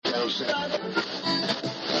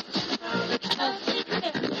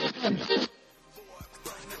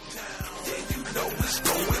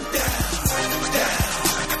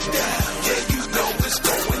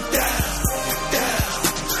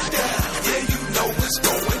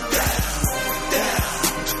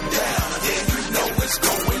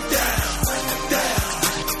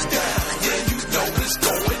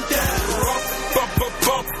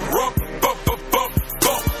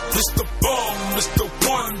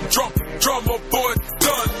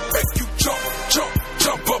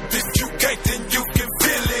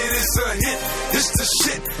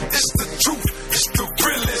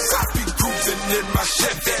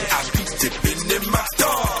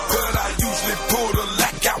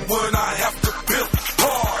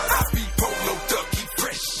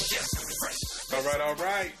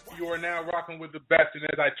With the best, and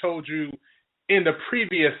as I told you in the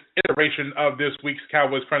previous iteration of this week's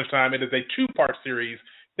Cowboys Crunch Time, it is a two-part series.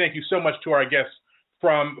 Thank you so much to our guests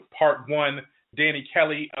from part one, Danny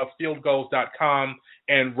Kelly of fieldgoals.com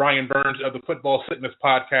and Ryan Burns of the Football Sickness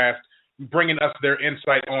Podcast, bringing us their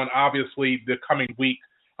insight on, obviously, the coming week.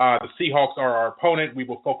 The Seahawks are our opponent. We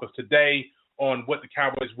will focus today on what the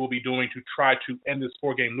Cowboys will be doing to try to end this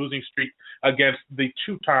four-game losing streak against the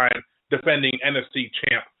two-time defending NFC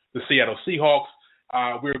champ, the Seattle Seahawks.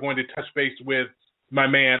 We're going to touch base with my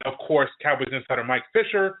man, of course, Cowboys Insider Mike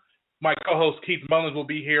Fisher. My co-host Keith Mullins will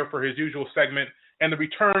be here for his usual segment, and the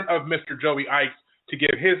return of Mr. Joey Ickes to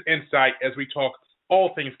give his insight as we talk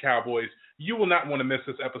all things Cowboys. You will not want to miss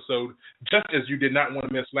this episode, just as you did not want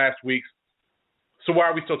to miss last week's. So why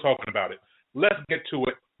are we still talking about it? Let's get to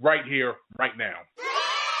it right here, right now.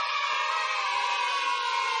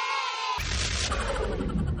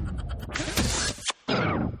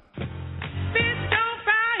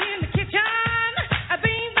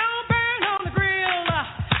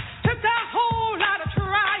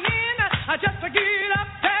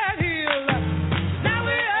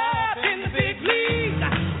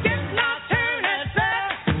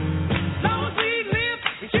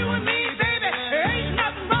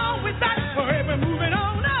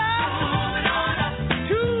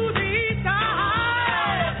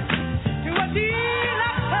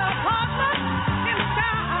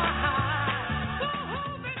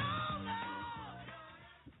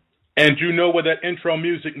 And you know what that intro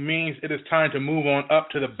music means. It is time to move on up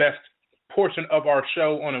to the best portion of our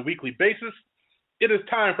show on a weekly basis. It is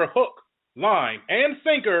time for Hook, Line, and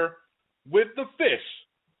Sinker with the Fish.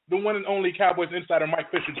 The one and only Cowboys Insider Mike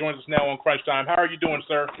Fisher joins us now on Crunch Time. How are you doing,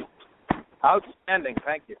 sir? Outstanding.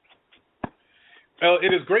 Thank you. Well,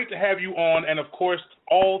 it is great to have you on, and of course,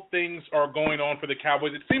 all things are going on for the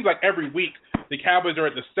Cowboys. It seems like every week the Cowboys are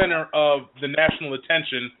at the center of the national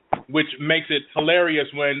attention, which makes it hilarious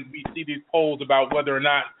when we see these polls about whether or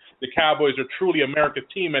not the Cowboys are truly America's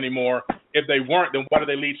team anymore. If they weren't, then why do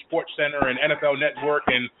they lead SportsCenter and NFL Network,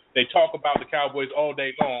 and they talk about the Cowboys all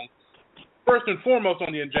day long? First and foremost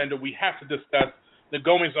on the agenda, we have to discuss the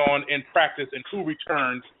goings-on in practice and who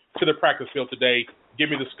returns to the practice field today.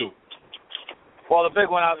 Give me the scoop. Well, the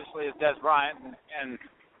big one, obviously, is Dez Bryant, and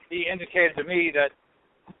he indicated to me that,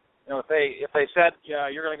 you know, if they said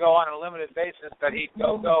you're going to go on a limited basis, that he'd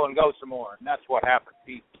go and go some more, and that's what happened.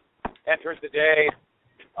 He entered the day.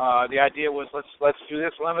 The idea was let's do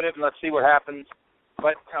this limited and let's see what happens.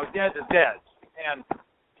 But you know, Dez is Dez, and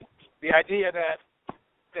the idea that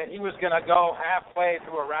he was going to go halfway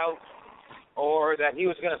through a route or that he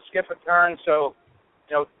was going to skip a turn so,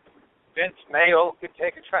 you know, Vince Mayo could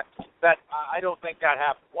take a try. That I don't think that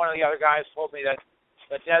happened. One of the other guys told me that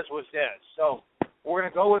Dez was Dez. So we're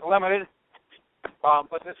going to go with limited,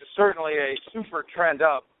 but this is certainly a super trend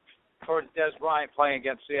up towards Dez Bryant playing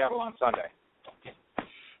against Seattle on Sunday.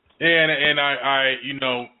 And I, you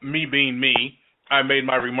know, me being me, I made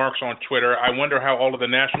my remarks on Twitter. I wonder how all of the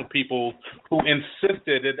national people who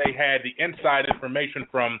insisted that they had the inside information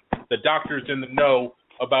from the doctors in the know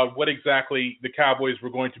about what exactly the Cowboys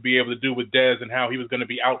were going to be able to do with Dez and how he was going to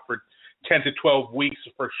be out for 10 to 12 weeks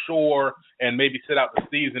for sure and maybe sit out the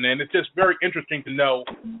season. And it's just very interesting to know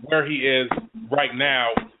where he is right now.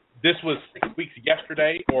 This was 6 weeks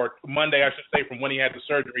yesterday, or Monday, I should say, from when he had the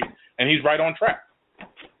surgery, and he's right on track.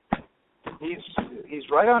 He's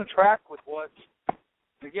right on track with what,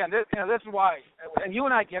 again, this is why, and you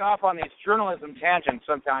and I get off on these journalism tangents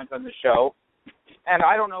sometimes on the show, and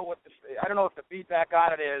I don't know if the feedback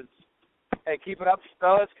on it is, hey, keep it up,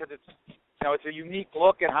 fellas, because it's a unique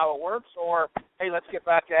look at how it works, or hey, let's get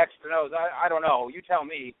back to X and O's. I don't know. You tell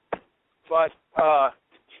me. But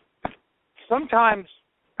sometimes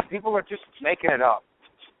people are just making it up,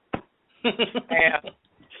 and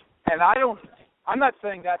I'm not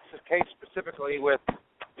saying that's the case specifically with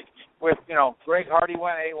Greg Hardy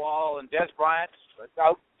went AWOL and Dez Bryant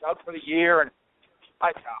out for the year, and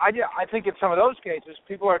I think in some of those cases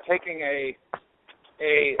people are taking a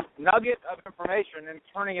nugget of information and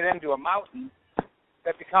turning it into a mountain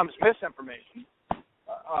that becomes misinformation.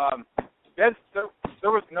 There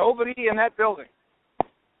was nobody in that building.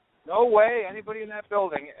 No way anybody in that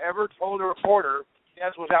building ever told a reporter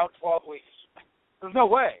Dez was out 12 weeks. There's no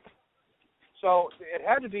way. So it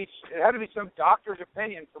had to be some doctor's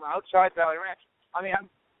opinion from outside Valley Ranch. I mean,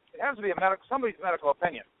 it has to be somebody's medical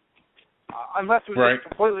opinion, unless it was just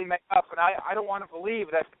completely made up. And I don't want to believe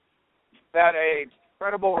that a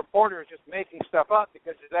credible reporter is just making stuff up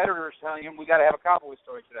because his editor is telling him we got to have a Cowboys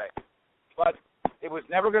story today. But it was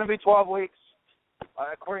never going to be 12 weeks,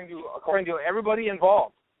 according to everybody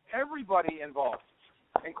involved. Everybody involved,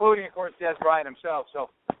 including, of course, Dez Bryant himself. So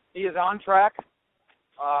he is on track.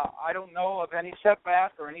 I don't know of any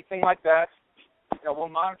setback or anything like that. We'll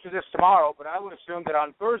monitor this tomorrow, but I would assume that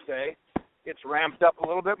on Thursday it's ramped up a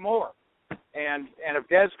little bit more. And if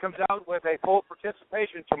Dez comes out with a full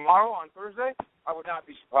participation tomorrow on Thursday, I would not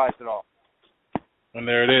be surprised at all. And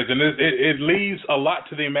there it is. And it leaves a lot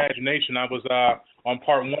to the imagination. I was on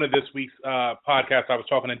part one of this week's podcast. I was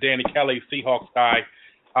talking to Danny Kelly, Seahawks guy,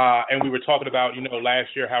 and we were talking about, last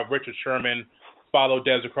year how Richard Sherman followed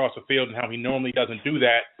Dez across the field and how he normally doesn't do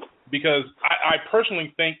that. Because I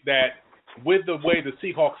personally think that with the way the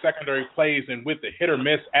Seahawks secondary plays and with the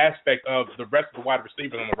hit-or-miss aspect of the rest of the wide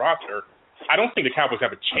receivers on the roster, I don't think the Cowboys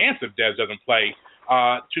have a chance if Dez doesn't play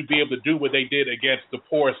to be able to do what they did against the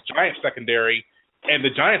porous Giants secondary. And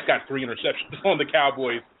the Giants got 3 interceptions on the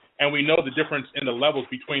Cowboys, and we know the difference in the levels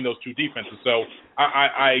between those two defenses. So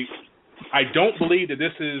I don't believe that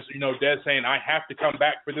this is, Dez saying, I have to come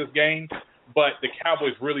back for this game, but the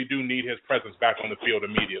Cowboys really do need his presence back on the field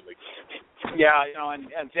immediately. Yeah,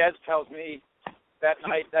 and Dez tells me that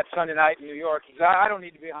Sunday night in New York, he said, I don't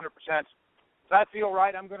need to be 100%. If I feel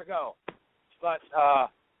right, I'm going to go. But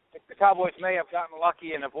the Cowboys may have gotten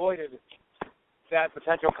lucky and avoided that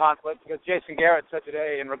potential conflict because Jason Garrett said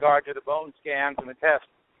today in regard to the bone scans and the test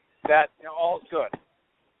that all's good.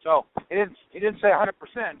 So he didn't say 100%,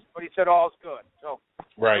 but he said all's good. So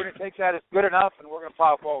we're going to take that as good enough, and we're going to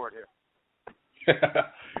plow forward here.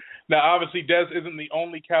 Now, obviously, Dez isn't the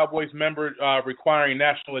only Cowboys member requiring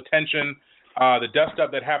national attention. The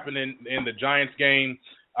dust-up that happened in the Giants game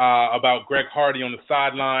about Greg Hardy on the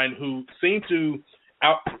sideline, who seemed to,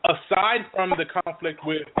 aside from the conflict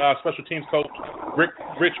with special teams coach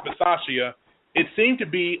Rich Bisaccia, it seemed to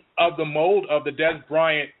be of the mold of the Dez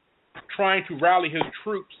Bryant trying to rally his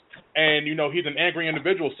troops. And, he's an angry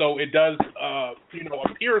individual, so it does,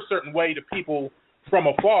 appear a certain way to people from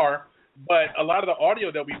afar. But a lot of the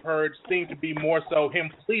audio that we've heard seemed to be more so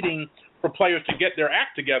him pleading for players to get their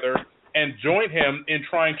act together and join him in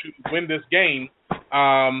trying to win this game,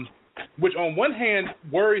 which on one hand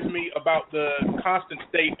worries me about the constant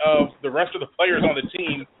state of the rest of the players on the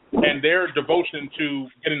team and their devotion to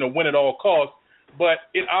getting a win at all costs.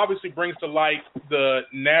 But it obviously brings to light the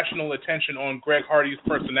national attention on Greg Hardy's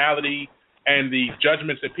personality and the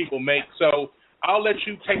judgments that people make. So I'll let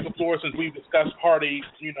you take the floor since we've discussed Hardy,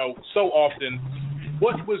 so often.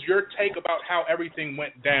 What was your take about how everything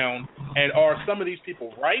went down? And are some of these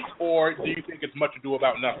people right, or do you think it's much ado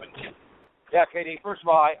about nothing? Yeah, KD, first of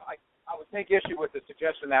all, I would take issue with the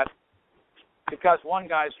suggestion that because one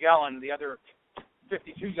guy's yelling, the other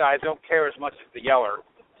 52 guys don't care as much as the yeller.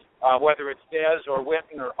 Whether it's Dez or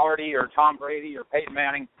Witten or Hardy or Tom Brady or Peyton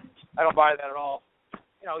Manning, I don't buy that at all.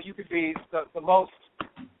 You could be the most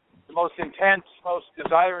intense, most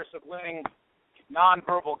desirous of winning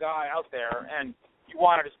nonverbal guy out there, and you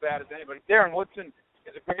want it as bad as anybody. Darren Woodson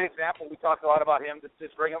is a great example. We talked a lot about him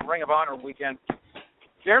this Ring of Honor weekend.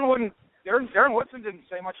 Darren Woodson didn't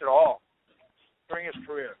say much at all during his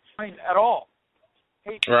career. I mean, at all.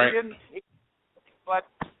 He didn't.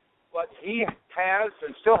 But he has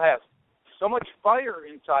and still has so much fire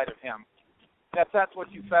inside of him that's what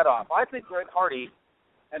you fed off. I think Greg Hardy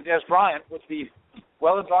and Dez Bryant would be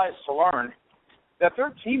well advised to learn that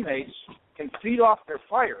their teammates can feed off their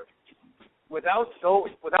fire without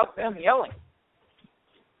them yelling.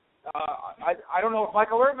 I don't know if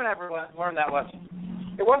Michael Irvin ever learned that lesson.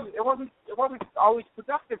 It wasn't always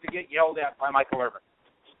productive to get yelled at by Michael Irvin,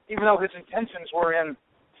 even though his intentions were in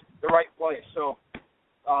the right place. So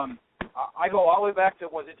I go all the way back to,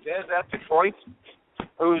 was it Dez at Detroit,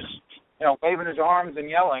 who's waving his arms and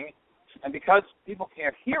yelling, and because people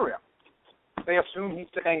can't hear him, they assume he's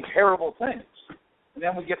saying terrible things. And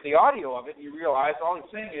then we get the audio of it, and you realize all he's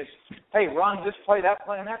saying is, hey, run this play, that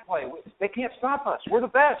play, and that play. They can't stop us. We're the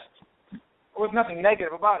best. There was nothing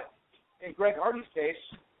negative about it. In Greg Hardy's case,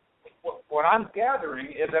 what I'm gathering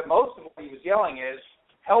is that most of what he was yelling is,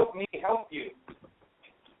 help me, help you.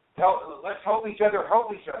 Let's help each other,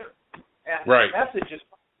 help each other. And right. the message is,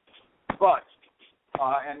 but,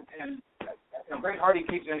 Greg Hardy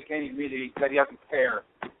keeps indicating to me that he doesn't care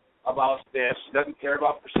about this, doesn't care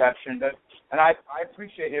about perception, and I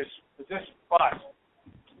appreciate his position, but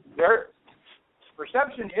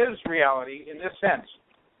perception is reality in this sense,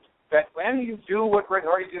 that when you do what Greg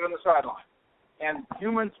Hardy did on the sideline, and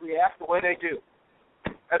humans react the way they do,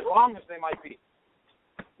 as wrong as they might be,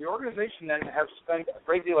 the organization then has spent a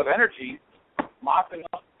great deal of energy mopping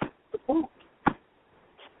up the poop.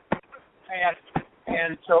 And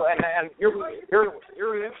here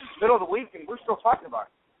it is, middle of the week, and we're still talking about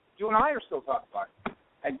it. You and I are still talking about it.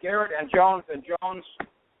 And Garrett and Jones and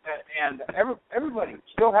everybody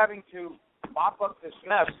still having to mop up this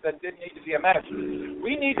mess that didn't need to be a mess.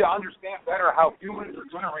 We need to understand better how humans are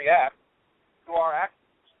going to react to our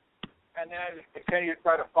actions, and then continue to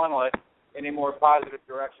try to funnel it in a more positive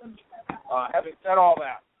direction. Having said all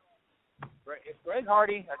that, if Greg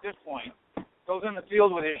Hardy at this point goes in the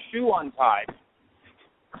field with his shoe untied,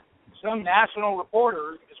 some national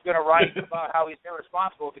reporter is going to write about how he's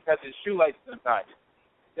irresponsible because his shoelace is untied.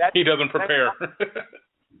 He doesn't prepare.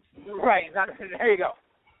 Right. There you go.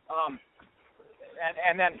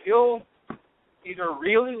 And then he'll either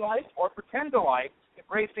really like or pretend to like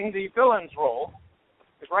embracing the villain's role.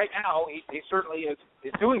 Because right now he certainly is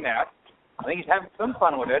doing that. I think he's having some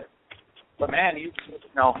fun with it. But man,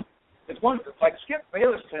 it's one like Skip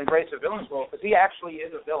Bayless can embrace a villain's role because he actually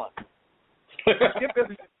is a villain. Skip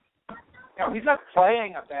isn't. He's not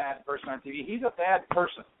playing a bad person on TV. He's a bad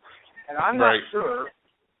person, and I'm not sure.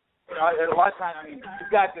 A lot of times, you've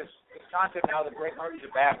got this concept now that Greg Hardy's a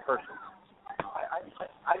bad person.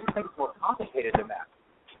 I just think it's more complicated than that.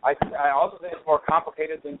 I also think it's more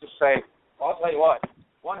complicated than just say, well, I'll tell you what,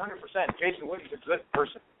 100% Jason Witten's a good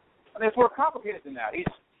person. It's more complicated than that. He's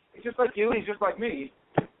just like you. He's just like me.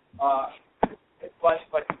 But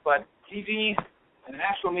TV and the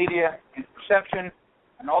national media and perception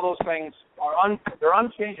and all those things they're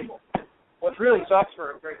unchangeable. What really sucks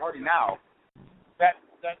for Greg Hardy now, that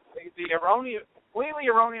the completely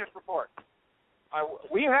erroneous report.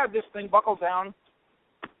 We had this thing buckled down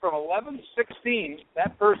from 11:16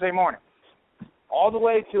 that Thursday morning, all the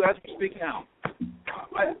way to as we speak now.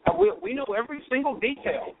 We know every single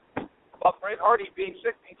detail about Greg Hardy being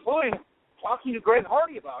sick, including talking to Greg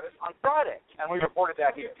Hardy about it on Friday, and we reported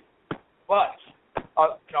that here. But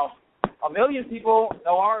a million people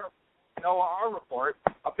know our report.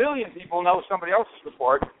 A billion people know somebody else's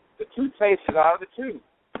report. The toothpaste is out of the tube.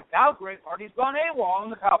 Now Greg Hardy's gone AWOL on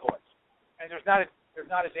the Cowboys, and there's not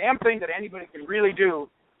a damn thing that anybody can really do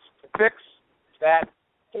to fix that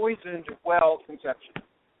poisoned well conception.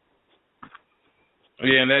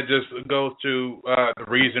 Yeah, and that just goes to the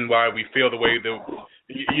reason why we feel the way that,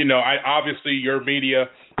 obviously your media,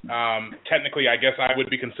 technically I guess I would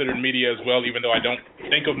be considered media as well, even though I don't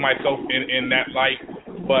think of myself in that light.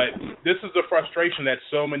 But this is the frustration that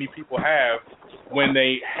so many people have when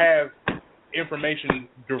they have information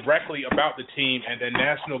directly about the team and then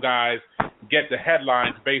national guys get the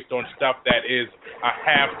headlines based on stuff that is a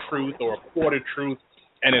half-truth or a quarter-truth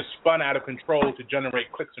and is spun out of control to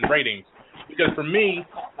generate clicks and ratings. Because for me,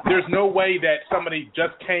 there's no way that somebody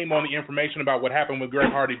just came on the information about what happened with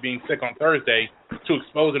Greg Hardy being sick on Thursday to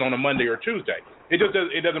expose it on a Monday or Tuesday. It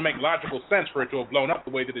doesn't make logical sense for it to have blown up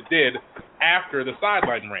the way that it did after the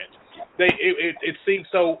sideline rant. It seemed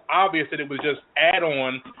so obvious that it was just add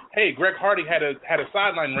on. Hey, Greg Hardy had a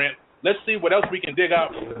sideline rant. Let's see what else we can dig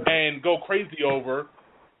up and go crazy over.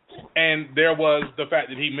 And there was the fact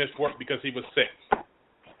that he missed work because he was sick.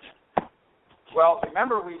 Well,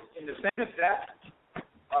 remember, in the same exact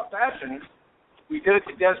fashion, we did it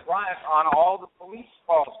to Dez Bryant on all the police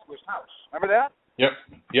calls to his house. Remember that? Yep.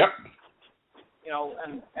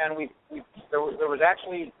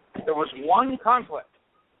 There was one conflict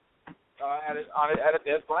at a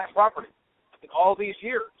Dez Bryant property in all these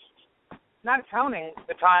years, not counting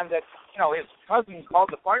the time that his cousin called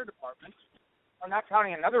the fire department, or not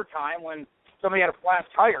counting another time when somebody had a flat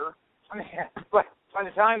tire. But by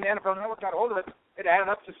the time the NFL Network got hold of it, it added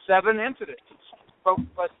up to 7 incidents.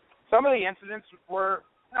 But some of the incidents were,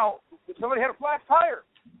 somebody had a flat tire.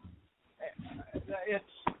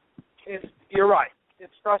 You're right.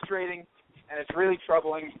 It's frustrating, and it's really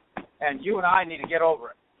troubling, and you and I need to get over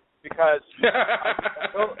it. Because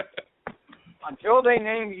until they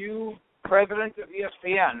name you president of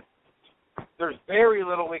ESPN, there's very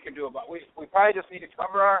little we can do about it. We probably just need to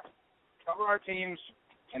cover our teams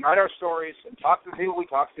and write our stories and talk to the people we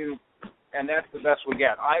talk to, and that's the best we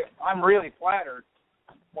get. I'm really flattered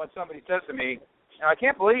when somebody says to me, "I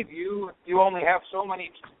can't believe you only have so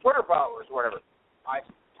many Twitter followers," or whatever.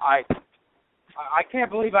 I can't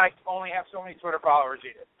believe I only have so many Twitter followers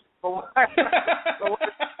either.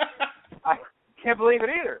 I can't believe it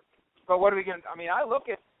either. But what are we going to? I mean, I look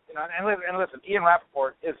at and listen. Ian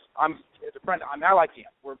Rappaport is a friend. I mean, I like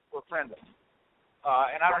Ian. We're friends.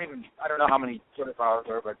 And I don't know how many Twitter followers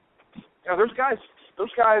there, but those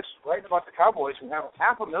guys writing about the Cowboys who have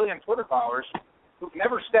 500,000 Twitter followers who've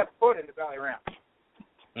never stepped foot into Valley Ranch.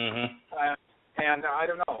 Mm-hmm. And I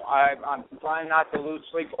don't know. I'm trying not to lose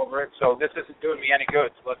sleep over it, so this isn't doing me any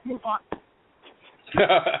good. So let's move on.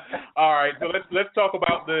 All right, so let's talk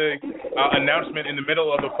about the announcement in the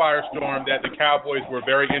middle of the firestorm that the Cowboys were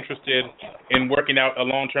very interested in working out a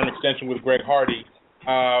long-term extension with Greg Hardy.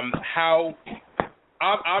 How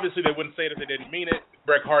obviously they wouldn't say it if they didn't mean it.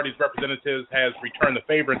 Greg Hardy's representatives has returned the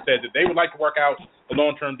favor and said that they would like to work out a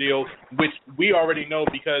long-term deal, which we already know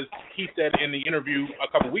because he said in the interview a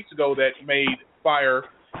couple weeks ago that made Fire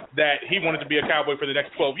that he wanted to be a Cowboy for the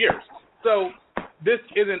next 12 years. So this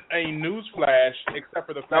isn't a news flash except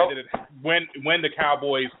for the fact that when the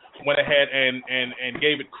Cowboys went ahead and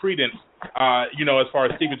gave it credence, as far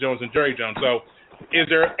as Stephen Jones and Jerry Jones. So is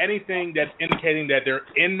there anything that's indicating that they're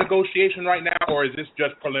in negotiation right now, or is this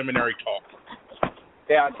just preliminary talk?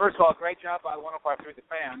 Yeah, first of all, great job by 105.3 The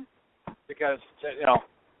Fan, because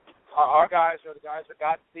our guys are the guys that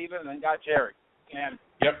got Stephen and then got Jerry, and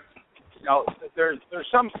there's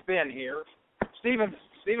some spin here. Stephen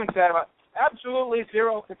said about absolutely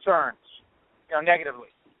zero concerns, negatively.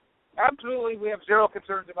 Absolutely, we have zero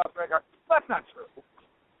concerns about Greg Hardy. That's not true.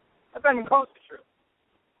 That's not even close to true.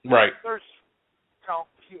 Right. There's,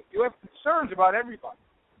 you have concerns about everybody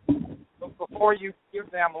before you give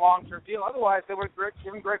them a long-term deal. Otherwise, they would have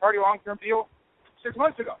given Greg Hardy a long-term deal 6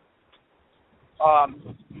 months ago.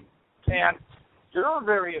 And you're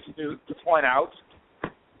very astute to point out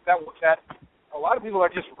that a lot of people are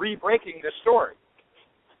just re-breaking this story.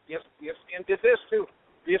 ESPN did this too.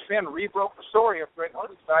 ESPN re-broke the story of Greg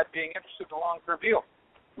Hardy's side being interested in a long-term deal.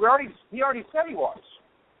 He already said he was.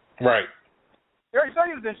 Right. He already said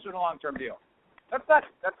he was interested in a long-term deal. That's not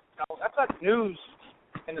news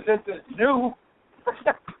in the sense that it's new.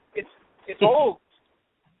 it's old.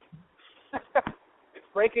 It's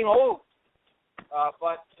breaking old.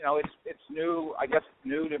 But it's new. I guess it's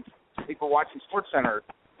new to people watching SportsCenter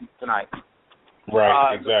tonight.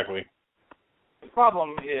 Right. Exactly. The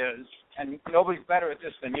problem is, and nobody's better at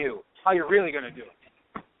this than you, how you're really going to do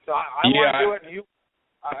it. So I want to do it, and you.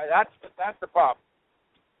 That's the problem.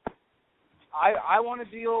 I want to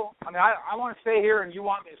deal. I mean, I want to stay here, and you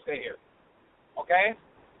want me to stay here. Okay?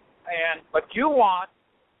 But you want,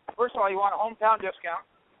 first of all, you want a hometown discount,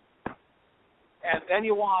 and then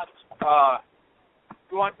you want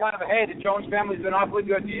kind of a, hey, the Jones family's been awfully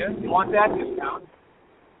good to you. You want that discount,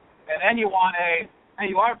 and then you want hey,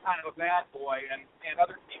 you are kind of a bad boy, and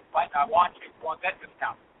other teams might not want you. You want that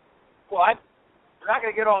discount. Well, you're not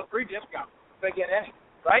going to get all three discounts if they get any,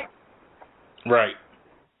 right? Right.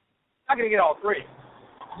 Not going to get all three.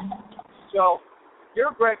 So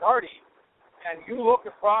you're Greg Hardy, and you look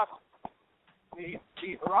across the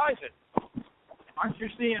horizon. Aren't you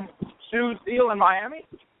seeing Sue's deal in Miami?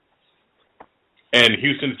 And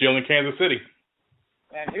Houston's deal in Kansas City.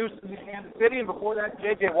 And Houston's in Kansas City, and before that,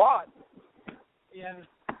 J.J. Watt in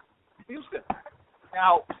Houston.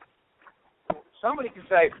 Now, somebody can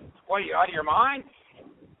say, "What, are you out of your mind?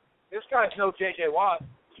 This guy's no J.J. Watt."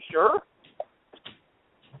 Sure.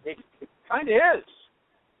 It kind of is.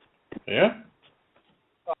 Yeah.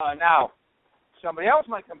 Now, somebody else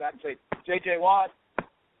might come back and say, J.J. Watt,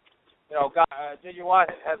 J.J. Watt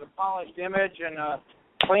has a polished image and a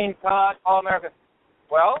clean cut, All-American.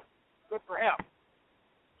 Well, good for him.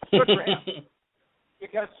 Good for him.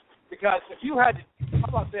 Because if you had to, how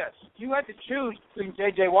about this? If you had to choose between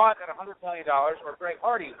J.J. Watt at $100 million or Greg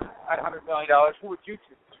Hardy at $100 million, who would you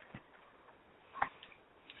choose?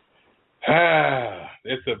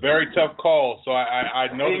 It's a very tough call, so I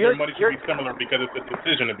know that their money should be similar because it's a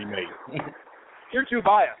decision to be made. You're too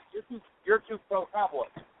biased. You're too pro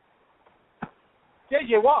Cowboys.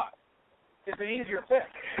 J.J. Watt is an easier pick.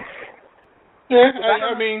 Yeah,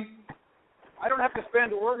 I mean, I don't have to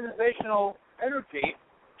spend organizational energy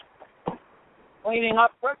cleaning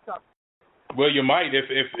up press conferences. Well, you might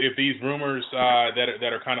if these rumors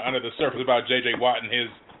that are kind of under the surface about J.J. Watt and his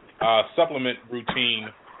supplement routine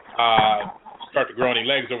start to grow any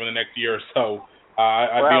legs over the next year or so.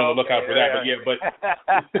 I'd be on the lookout for that. But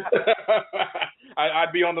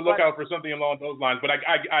I'd be on the lookout for something along those lines. But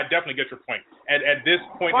I definitely get your point. At this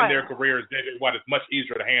point in their careers, J.J. Watt is much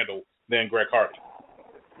easier to handle than Greg Hardy.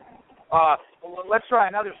 Well, let's try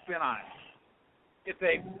another spin on it.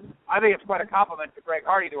 I think it's quite a compliment to Greg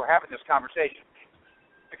Hardy that we're having this conversation,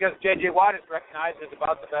 because J.J. Watt is recognized as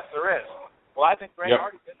about the best there is. Well, I think Greg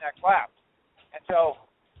Hardy's in that class. And so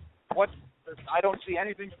I don't see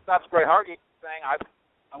anything that stops Greg Hardy saying,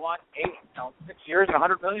 I want 6 years and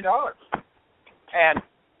 $100 million. And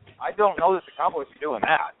I don't know that the Cowboys are doing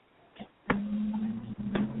that.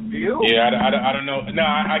 Do you? Yeah, I don't know. No,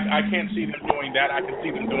 I can't see them doing that. I can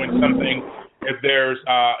see them doing something if there's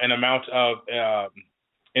an amount of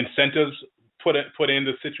incentives put in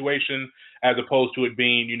the situation, as opposed to it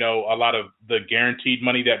being, a lot of the guaranteed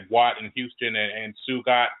money that Watt and Houston and Sue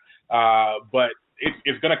got. But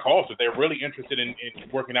it's going to cost, if they're really interested in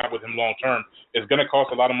working out with him long term, it's going to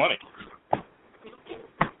cost a lot of money.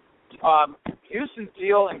 Houston's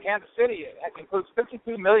deal in Kansas City includes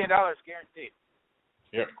 $52 million guaranteed.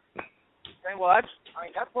 Yep. Okay, well, that's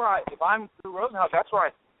where if I'm Drew Rosenhaus, that's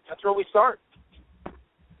where we start.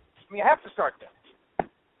 You have to start there.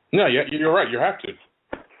 No, yeah, you're right. You have to.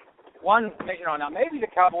 Now maybe the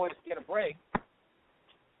Cowboys get a break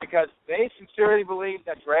because they sincerely believe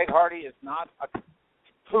that Greg Hardy is not a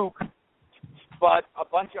kook, but a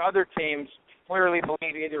bunch of other teams clearly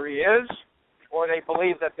believe either he is, or they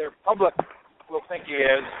believe that their public will think he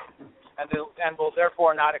is, and will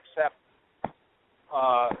therefore not accept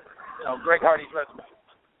Greg Hardy's resume.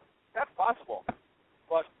 That's possible.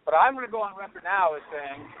 But I'm going to go on record now as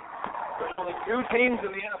saying there's only two teams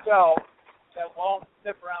in the NFL that won't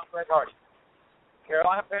sniff around Greg Hardy: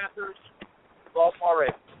 Carolina Panthers, Baltimore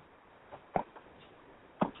Ravens.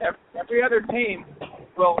 Every other team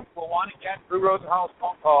will want to get Drew Rosenhaus'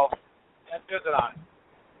 phone call and visit on it.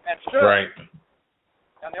 And should. Right.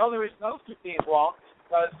 And the only reason those two teams won't is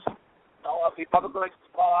because the public likes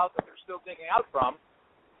to call out that they're still digging out from.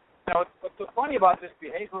 What's so funny about this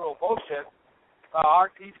behavioral bullshit, our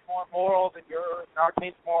team's more moral than yours, and our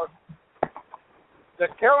team's more. The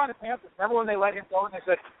Carolina Panthers, remember when they let him go and they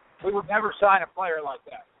said, we would never sign a player like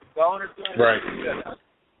that. The owner's doing right.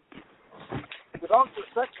 With all due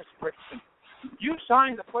respect, Mr. Richardson, you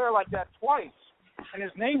signed a player like that twice, and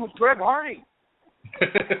his name was Greg Hardy.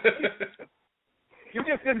 You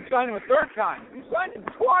just didn't sign him a third time. You signed him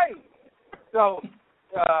twice. So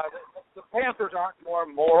the Panthers aren't more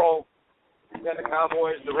moral than the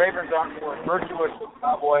Cowboys. The Ravens aren't more virtuous than the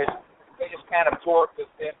Cowboys. They just can't absorb this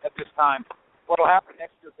at this time. What will happen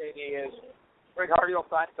next year, KD, is Greg Hardy will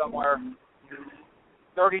sign somewhere.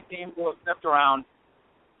 30 teams will have sniffed around.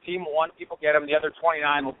 Team 1, people get him. The other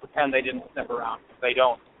 29 will pretend they didn't sniff around. They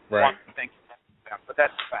don't want to think that. But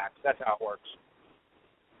that's the fact. That's how it works.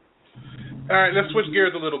 All right, let's switch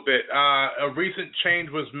gears a little bit. A recent change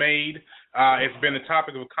was made. It's been a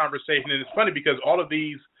topic of conversation, and it's funny because all of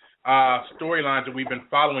these storylines that we've been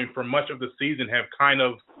following for much of the season have kind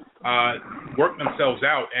of worked themselves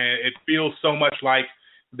out, and it feels so much like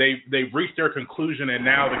they've reached their conclusion, and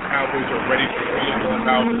now the Cowboys are ready to feel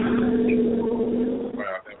about.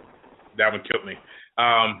 Wow, that one killed me.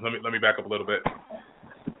 Let me back up a little bit.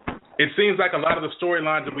 It seems like a lot of the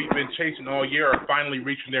storylines that we've been chasing all year are finally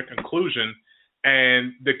reaching their conclusion,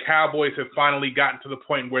 and the Cowboys have finally gotten to the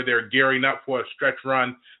point where they're gearing up for a stretch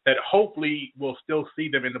run that hopefully will still see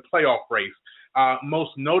them in the playoff race.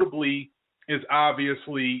 Most notably is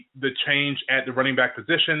obviously the change at the running back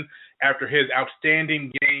position. After his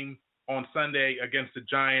outstanding game on Sunday against the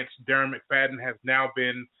Giants, Darren McFadden has now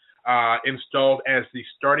been installed as the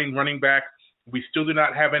starting running back. We still do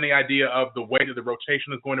not have any idea of the way that the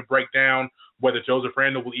rotation is going to break down, whether Joseph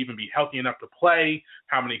Randle will even be healthy enough to play,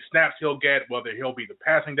 how many snaps he'll get, whether he'll be the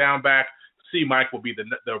passing down back. C. Mike will be the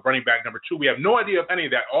running back number 2. We have no idea of any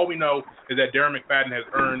of that. All we know is that Darren McFadden has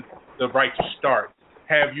earned the right to start.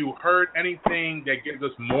 Have you heard anything that gives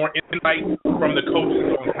us more insight from the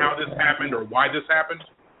coaches on how this happened or why this happened?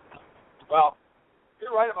 Well,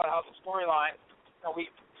 you're right about how the storyline, we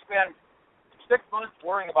spend 6 months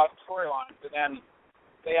worrying about the storylines, and then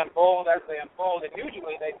they unfold as they unfold, and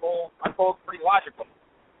usually they unfold pretty logically.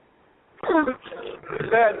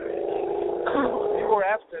 Instead, people were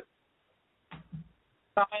asked to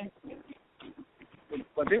sign.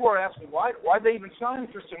 When people were asking why they even signed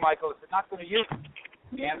Tristan Michael if they're not going to use him,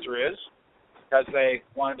 the answer is because they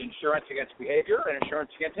wanted insurance against behavior and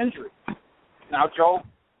insurance against injury. Now Joe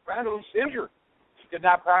Randle is injured. He did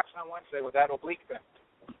not practice on Wednesday with that oblique thing.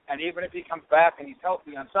 And even if he comes back and he's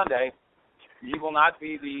healthy on Sunday, he will not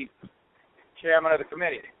be the chairman of the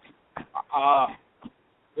committee. I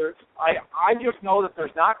just know that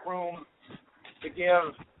there's not room to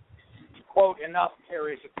give, quote, enough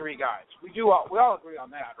carries to 3 guys. We all agree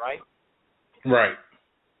on that, right? Right.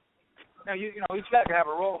 Now, each guy can have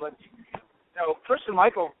a role, but, Tristan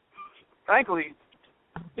Michael frankly,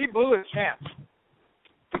 he blew his chance.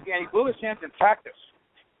 Again, he blew his chance in practice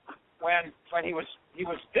when he was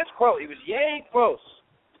this close. He was yay close.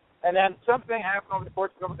 And then something happened over the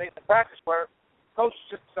course of a couple days in practice where coach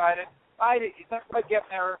just decided, he's not quite getting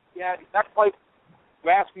there yet. He's not quite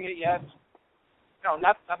grasping it yet.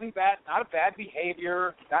 Nothing bad, not a bad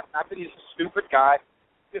behavior. Not that he's a stupid guy.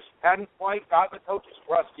 Just hadn't quite gotten the coach's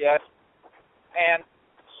trust yet. And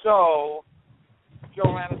so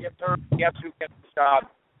Joe Randall gets hurt. Guess who gets the job?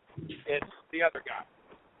 It's the other guy.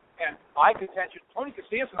 And my contention, Tony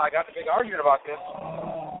Casillas and I got in a big argument about this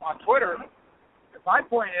on Twitter. My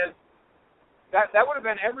point is that would have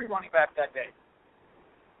been every running back that day.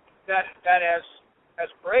 That as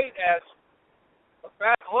great as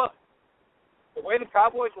McFadden looked, the way the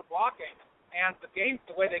Cowboys were blocking and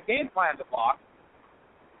the way they game planned to block,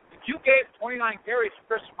 if you gave 29 carries to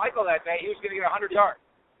Christian Michael that day, he was going to get 100 yards.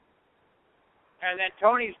 And then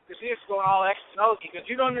Tony Casillas going all X and O's because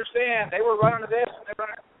you don't understand. They were running to this and they were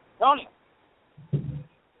running. Tony,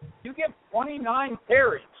 you give 29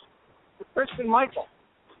 carries to Christian Michael.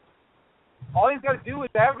 All he's got to do is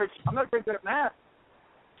average. I'm not very good at math.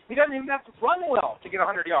 He doesn't even have to run well to get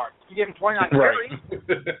 100 yards. You give him 29 carries.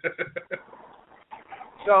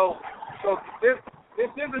 So this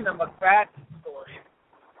isn't a McFadden story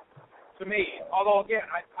to me. Although again,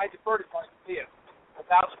 I defer to Tony Casillas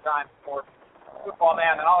 1,000 times more football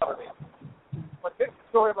man than I'll ever be. But this is a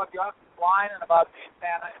story about the offensive line and about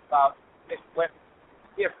Santana and about when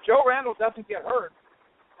if Joe Randall doesn't get hurt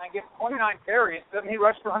and gets 29 carries, doesn't he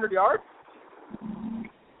rush for 100 yards?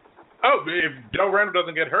 Oh, if Joe Randall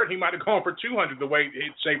doesn't get hurt, he might have gone for 200 the way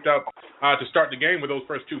it shaped up to start the game with those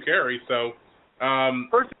first two carries. So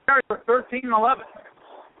first two carries were 13 and 11.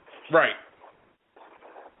 Right.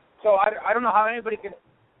 So I don't know how anybody can.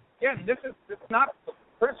 Again, this is not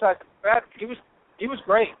criticizing McFadden. He was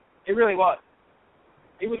great. He really was.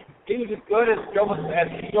 He was as good as Joe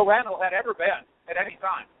Randall had ever been at any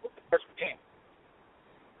time with the first game.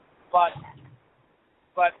 But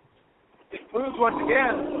it proves once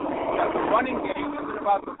again that the running game isn't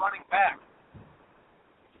about the running back.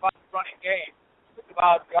 It's about the running game. It's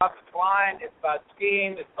about the offensive line. It's about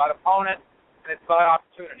scheme. It's about opponent, and it's about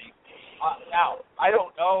opportunity. Now, I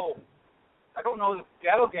don't know if the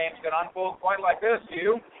Seattle game is going to unfold quite like this. Do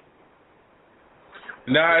you?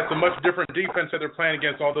 Nah, it's a much different defense that they're playing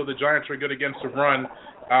against, although the Giants are good against the run.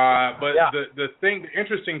 But yeah. The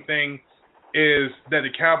interesting thing is that the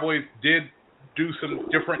Cowboys did do some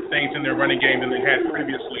different things in their running game than they had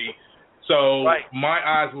previously. So my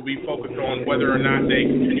eyes will be focused on whether or not they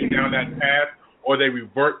continue down that path or they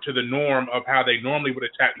revert to the norm of how they normally would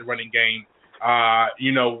attack the running game,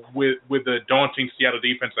 with the daunting Seattle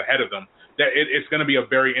defense ahead of them. That it's going to be a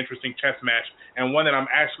very interesting chess match and one that I'm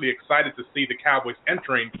actually excited to see the Cowboys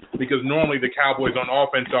entering because normally the Cowboys on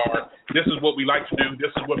offense are, this is what we like to do,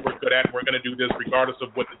 this is what we're good at, we're going to do this regardless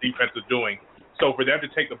of what the defense is doing. So for them to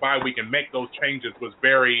take the bye week and make those changes was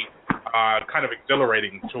very kind of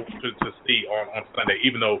exhilarating to see on Sunday,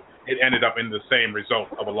 even though it ended up in the same result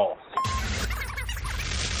of a loss.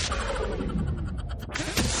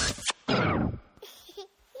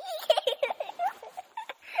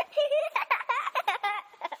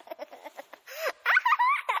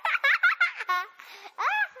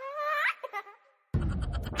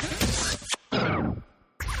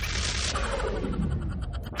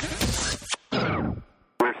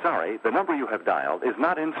 The number you have dialed is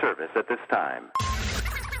not in service at this time.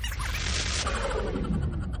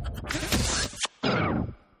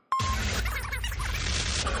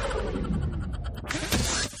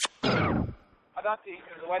 I thought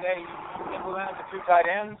the way they implemented the two tight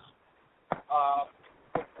ends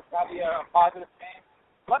was probably a positive change.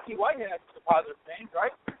 Lucky Whitehead was a positive change,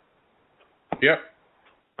 right? Yep.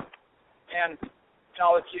 And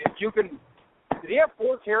if you can, did he have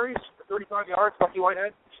 4 carries for 35 yards, Lucky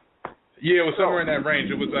Whitehead? Yeah, it was somewhere in that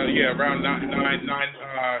range. It was around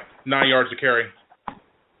 9 yards to carry.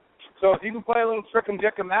 So if you can play a little trick 'em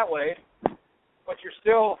dick 'em that way, but you're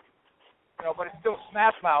still, but it's still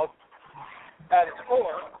smash mouth at its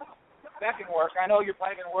core, that can work. I know you're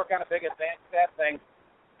probably going to work on a big advanced stat thing,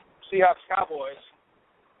 Seahawks Cowboys,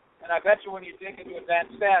 and I bet you when you dig into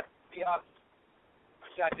advanced stats, Seahawks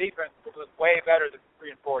defense was way better than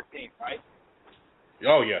 3 and 14, right?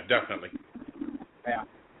 Oh yeah, definitely. Yeah.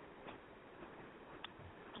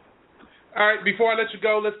 All right, before I let you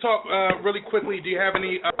go, let's talk really quickly. Do you have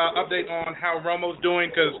any update on how Romo's doing?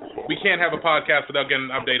 Because we can't have a podcast without getting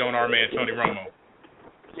an update on our man, Tony Romo.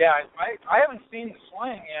 Yeah, I haven't seen the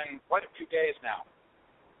swing in quite a few days now.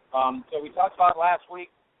 So we talked about it last week.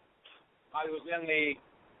 I was in the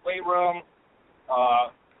weight room,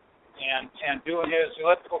 and doing his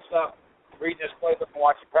elliptical stuff, reading his playbook and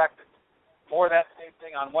watching practice. More of that same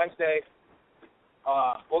thing on Wednesday.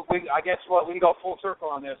 I guess we can go full circle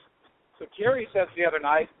on this. So Jerry says the other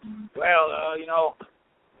night, well,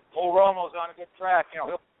 old Romo's on a good track.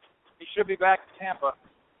 He should be back to Tampa.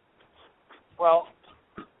 Well,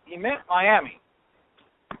 he meant Miami.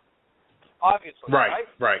 Obviously, right,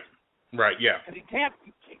 yeah. Because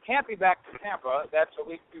he can't be back to Tampa. That's a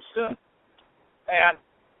week too soon. And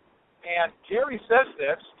Jerry says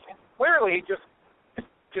this, and clearly he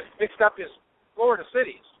just mixed up his Florida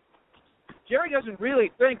cities. Jerry doesn't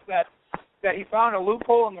really think that he found a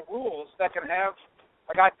loophole in the rules that can have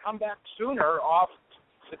a guy come back sooner off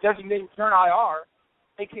the designated return IR.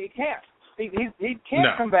 He can't. He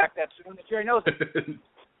can't come back that soon. Jerry knows it.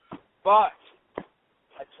 But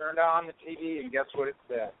I turned on the TV, and guess what it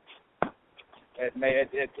said? It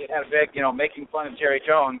had a big, making fun of Jerry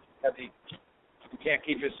Jones because he can't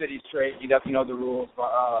keep his city straight. He doesn't know the rules.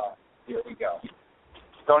 Here we go.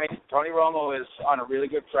 Tony Romo is on a really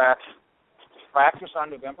good track. Practice on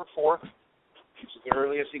November 4th, which is the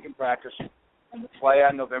earliest he can practice, and play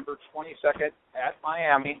on November 22nd at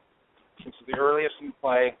Miami, which is the earliest he can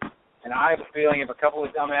play. And I have a feeling if a couple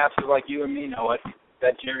of dumbasses like you and me know it,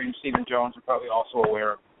 that Jerry and Stephen Jones are probably also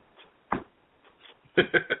aware of it.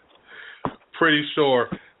 Pretty sure.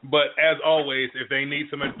 But as always, if they need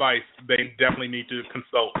some advice, they definitely need to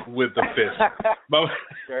consult with the Fish.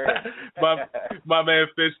 my man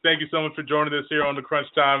Fish, thank you so much for joining us here on the Crunch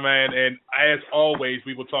Time, man. And as always,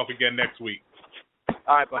 we will talk again next week.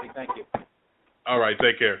 All right, buddy. Thank you. All right.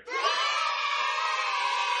 Take care.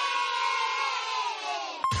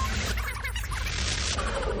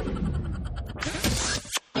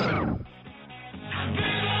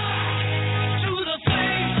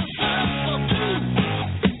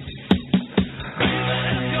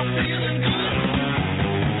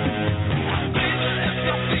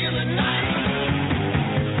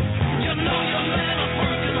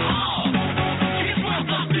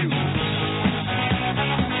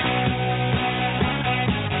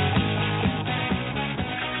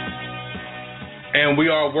 And we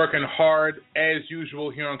are working hard, as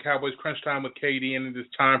usual, here on Cowboys Crunch Time with KD, and it is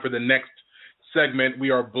time for the next segment.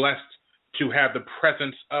 We are blessed to have the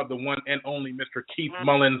presence of the one and only Mr. Keith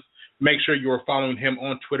Mullins. Make sure you are following him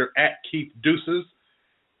on Twitter at Keith Deuces.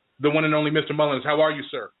 The one and only Mr. Mullins. How are you,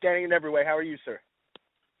 sir? Standing in every way. How are you, sir?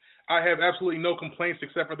 I have absolutely no complaints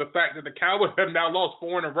except for the fact that the Cowboys have now lost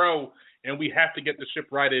 4 in a row, and we have to get the ship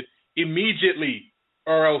righted immediately,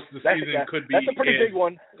 or else the season could be. That's a pretty big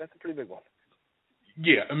one.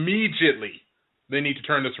 Yeah, immediately they need to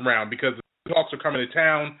turn this around because the Hawks are coming to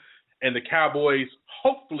town, and the Cowboys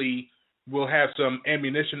hopefully will have some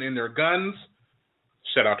ammunition in their guns.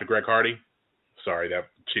 Shout out to Greg Hardy. Sorry, that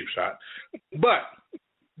cheap shot. But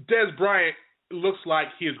Dez Bryant looks like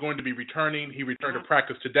he is going to be returning. He returned to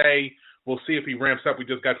practice today. We'll see if he ramps up. We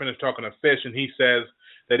just got finished talking to Fish, and he says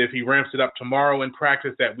that if he ramps it up tomorrow in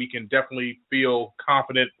practice, that we can definitely feel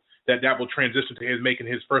confident that will transition to his making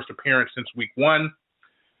his first appearance since week 1.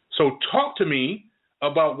 So talk to me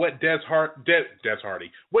about what Dez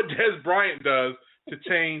Bryant does to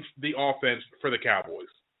change the offense for the Cowboys.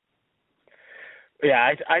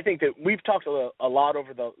 Yeah, I think that we've talked a lot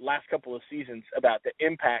over the last couple of seasons about the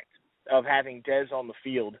impact of having Dez on the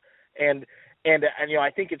field, and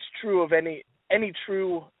I think it's true of any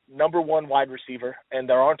true number one wide receiver, and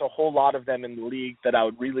there aren't a whole lot of them in the league that I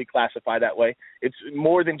would really classify that way. It's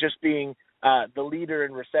more than just being the leader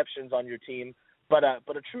in receptions on your team, but a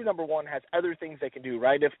true number one has other things they can do,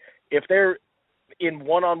 right? If they're in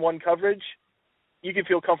one-on-one coverage, you can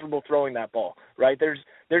feel comfortable throwing that ball, right? There's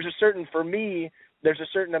a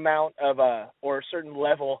certain amount of or a certain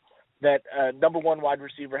level that number one wide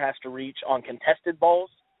receiver has to reach on contested balls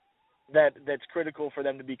that's critical for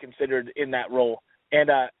them to be considered in that role. And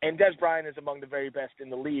Dez Bryant is among the very best in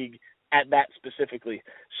the league at that specifically.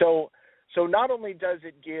 So not only does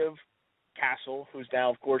it give Castle, who's now,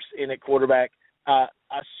 of course, in at quarterback, a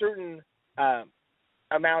certain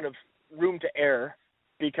amount of room to err,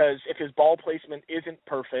 because if his ball placement isn't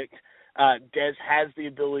perfect, Dez has the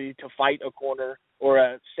ability to fight a corner or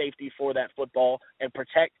a safety for that football and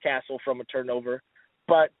protect Castle from a turnover.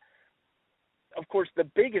 But, of course, the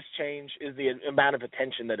biggest change is the amount of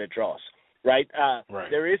attention that it draws, right? Right.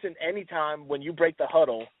 There isn't any time when you break the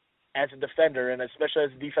huddle as a defender, and especially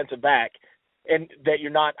as a defensive back, and that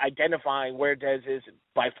you're not identifying where Dez is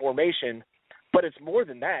by formation. But it's more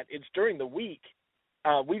than that. It's during the week.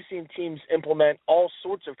 We've seen teams implement all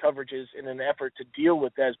sorts of coverages in an effort to deal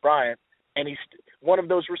with Dez Bryant, and he's one of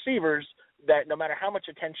those receivers that no matter how much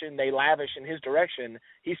attention they lavish in his direction,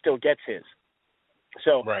 he still gets his.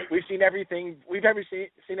 So right. we've seen everything. We've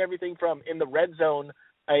seen everything from in the red zone,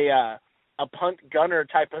 a punt gunner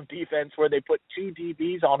type of defense where they put 2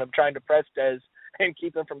 DBs on him trying to press Dez and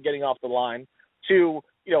keep him from getting off the line, to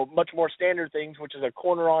much more standard things, which is a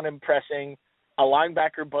corner on him pressing, a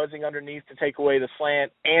linebacker buzzing underneath to take away the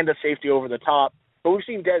slant, and a safety over the top. But we've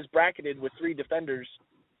seen Dez bracketed with 3 defenders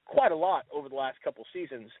quite a lot over the last couple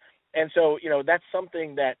seasons. And so, that's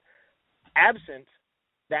something that, absent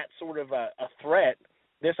that sort of a threat,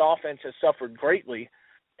 this offense has suffered greatly.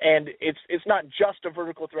 And it's not just a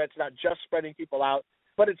vertical threat. It's not just spreading people out,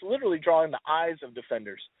 but it's literally drawing the eyes of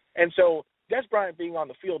defenders. And so Dez Bryant being on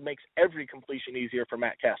the field makes every completion easier for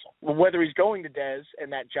Matt Castle. Whether he's going to Dez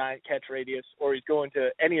and that giant catch radius or he's going to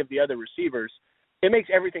any of the other receivers, it makes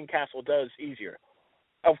everything Castle does easier.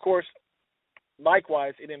 Of course,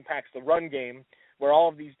 likewise, it impacts the run game, where all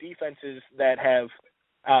of these defenses that have,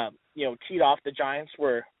 teed off the Giants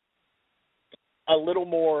were a little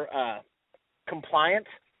more compliant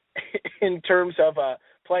in terms of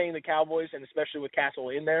playing the Cowboys, and especially with Castle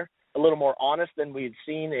in there, a little more honest than we had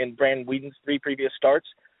seen in Brandon Whedon's 3 previous starts.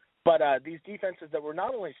 But these defenses that were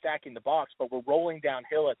not only stacking the box, but were rolling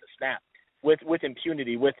downhill at the snap with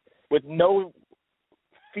impunity, with no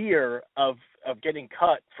fear of getting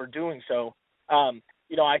cut for doing so.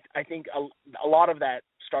 I think a lot of that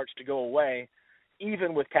starts to go away,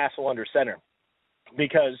 even with Castle under center,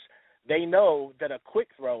 because they know that a quick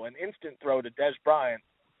throw, an instant throw to Dez Bryant,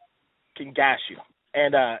 can gash you,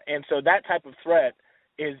 and so that type of threat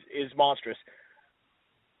is monstrous.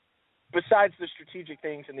 Besides the strategic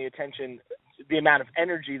things and the attention, the amount of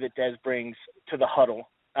energy that Dez brings to the huddle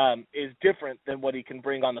is different than what he can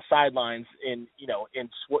bring on the sidelines in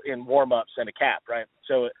warm-ups and a cap, right?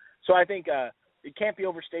 So I think it can't be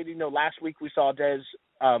overstated. Last week we saw Dez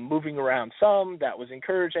moving around some. That was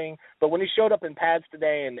encouraging. But when he showed up in pads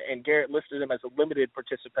today and Garrett listed him as a limited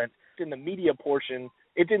participant in the media portion,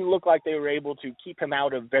 it didn't look like they were able to keep him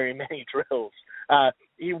out of very many drills.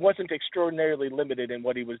 He wasn't extraordinarily limited in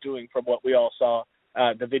what he was doing from what we all saw,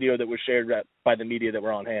 the video that was shared by the media that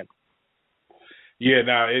were on hand. Yeah,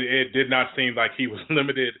 no, it did not seem like he was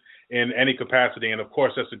limited in any capacity. And, of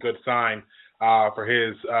course, that's a good sign for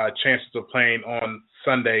his chances of playing on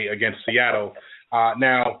Sunday against Seattle.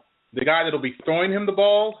 Now, the guy that will be throwing him the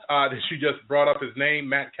ball, that you just brought up his name,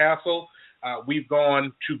 Matt Castle, we've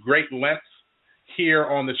gone to great lengths here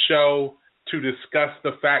on the show to discuss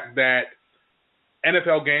the fact that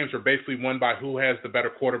NFL games are basically won by who has the better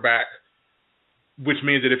quarterback, which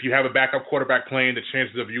means that if you have a backup quarterback playing, the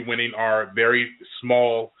chances of you winning are very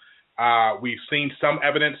small. We've seen some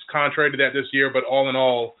evidence contrary to that this year, but all in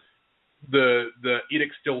all, the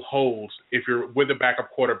edict still holds. If you're with a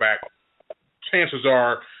backup quarterback, chances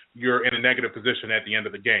are you're in a negative position at the end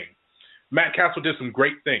of the game. Matt Castle did some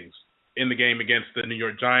great things in the game against the New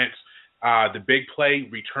York Giants. The big play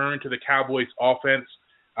returned to the Cowboys offense.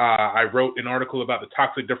 I wrote an article about the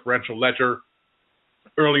toxic differential ledger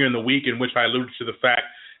earlier in the week, in which I alluded to the fact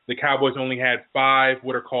the Cowboys only had 5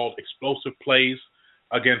 what are called explosive plays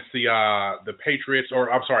against the Patriots,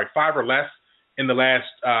 5 or less in the last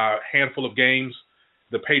handful of games.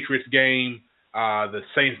 The Patriots game, the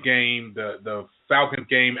Saints game, the Falcons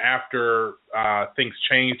game, after things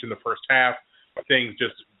changed in the first half, things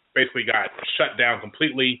just basically got shut down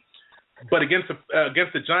completely. But against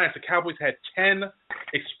the Giants, the Cowboys had 10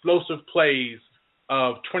 explosive plays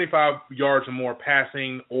of 25 yards or more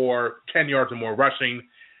passing or 10 yards or more rushing,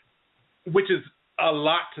 which is a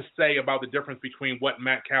lot to say about the difference between what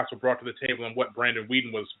Matt Castle brought to the table and what Brandon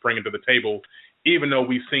Whedon was bringing to the table, even though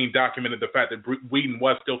we've seen documented the fact that Whedon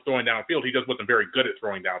was still throwing downfield. He just wasn't very good at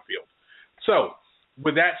throwing downfield. So,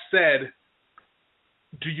 with that said,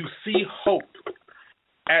 do you see hope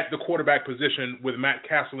at the quarterback position with Matt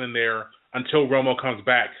Castle in there until Romo comes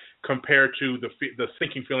back, compared to the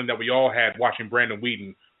sinking feeling that we all had watching Brandon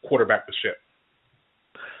Whedon quarterback the ship?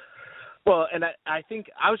 Well, and I think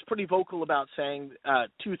I was pretty vocal about saying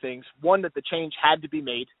 2 things. One, that the change had to be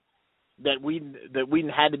made, that Whedon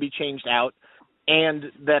had to be changed out, and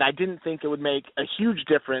that I didn't think it would make a huge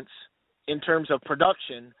difference in terms of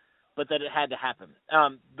production, but that it had to happen.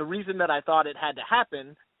 The reason that I thought it had to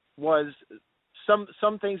happen was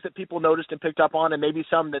some things that people noticed and picked up on, and maybe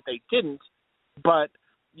some that they didn't, but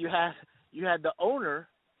you had the owner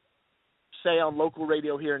say on local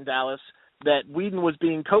radio here in Dallas that Whedon was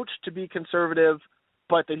being coached to be conservative,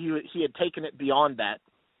 but that he had taken it beyond that,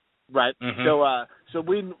 right? Mm-hmm.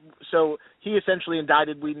 So he essentially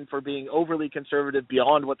indicted Whedon for being overly conservative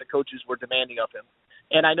beyond what the coaches were demanding of him.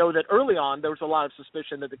 And I know that early on there was a lot of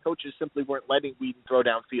suspicion that the coaches simply weren't letting Whedon throw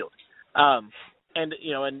downfield, and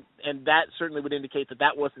that certainly would indicate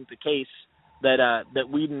that wasn't the case that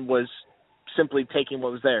Whedon was simply taking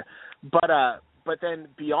what was there. But then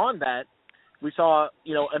beyond that, we saw,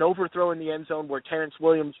 an overthrow in the end zone where Terrence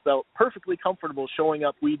Williams felt perfectly comfortable showing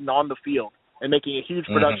up Whedon on the field and making a huge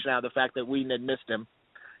production out of the fact that Whedon had missed him.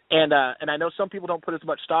 And I know some people don't put as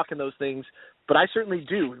much stock in those things, but I certainly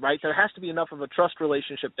do, right? There has to be enough of a trust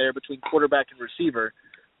relationship there between quarterback and receiver.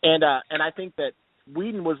 And I think that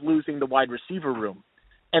Whedon was losing the wide receiver room.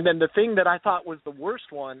 And then the thing that I thought was the worst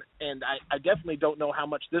one, and I definitely don't know how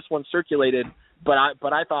much this one circulated, but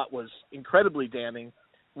I thought was incredibly damning,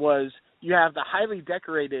 was you have the highly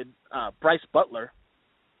decorated Bryce Butler,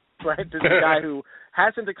 right? This is a guy who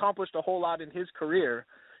hasn't accomplished a whole lot in his career,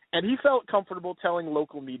 and he felt comfortable telling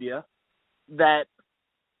local media that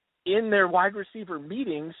in their wide receiver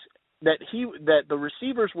meetings that the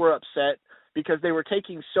receivers were upset because they were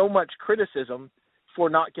taking so much criticism for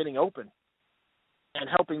not getting open and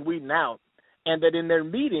helping Whedon out, and that in their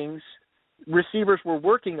meetings, receivers were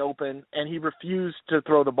working open, and he refused to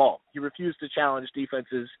throw the ball. He refused to challenge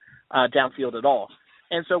defenses downfield at all.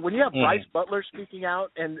 And so when you have Bryce Butler speaking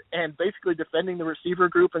out and basically defending the receiver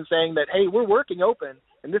group and saying that, hey, we're working open,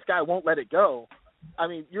 and this guy won't let it go, I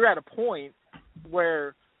mean, you're at a point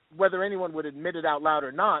where whether anyone would admit it out loud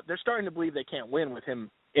or not, they're starting to believe they can't win with him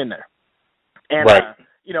in there. And, right.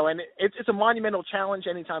 And it's a monumental challenge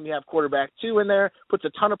anytime you have quarterback 2 in there, puts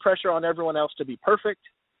a ton of pressure on everyone else to be perfect.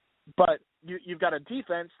 But you've got a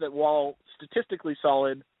defense that, while statistically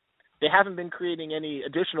solid, they haven't been creating any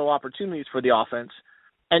additional opportunities for the offense.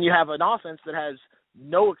 And you have an offense that has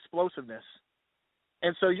no explosiveness.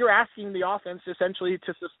 And so you're asking the offense essentially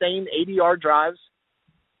to sustain 80-yard drives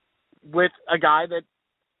with a guy that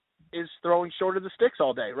is throwing short of the sticks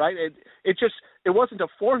all day, right? It wasn't a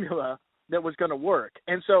formula that was going to work.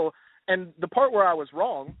 And the part where I was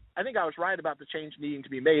wrong, I think I was right about the change needing to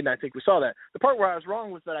be made, and I think we saw that. The part where I was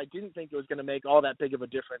wrong was that I didn't think it was going to make all that big of a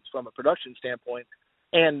difference from a production standpoint.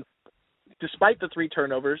 And despite the 3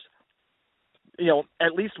 turnovers,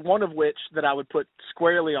 at least one of which that I would put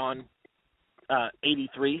squarely on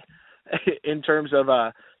 83 in terms of,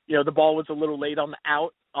 the ball was a little late on the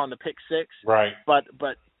out on the pick 6. Right. But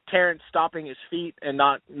Terrence stopping his feet and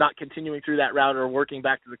not continuing through that route or working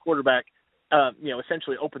back to the quarterback,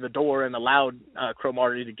 essentially opened the door and allowed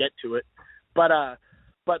Cromartie to get to it. But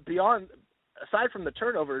aside from the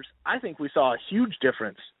turnovers, I think we saw a huge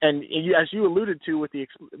difference. And as you alluded to with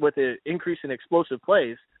the increase in explosive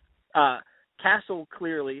plays, Castle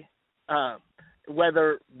clearly,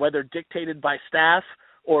 whether dictated by staff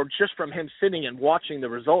or just from him sitting and watching the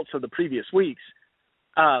results of the previous weeks,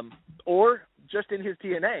 or just in his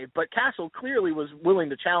DNA. But Castle clearly was willing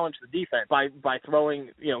to challenge the defense by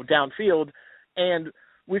throwing, downfield, and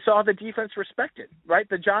we saw the defense respect it, right?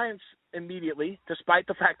 The Giants immediately, despite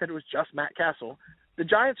the fact that it was just Matt Castle, the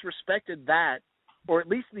Giants respected that, or at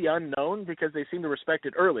least the unknown, because they seemed to respect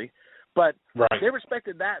it early. But They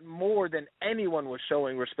respected that more than anyone was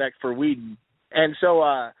showing respect for Whedon. And so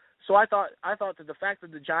I thought that the fact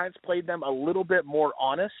that the Giants played them a little bit more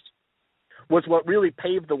honest was what really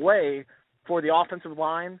paved the way for the offensive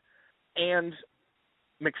line and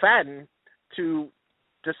McFadden to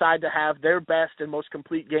decide to have their best and most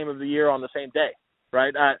complete game of the year on the same day,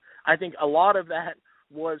 right? I think a lot of that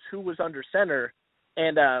was who was under center,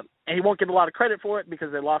 and he won't get a lot of credit for it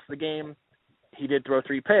because they lost the game. He did throw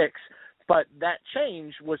 3 picks, but that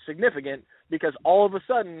change was significant because all of a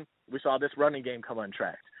sudden we saw this running game come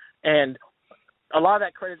untracked. And a lot of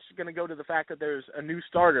that credit is going to go to the fact that there's a new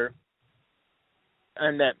starter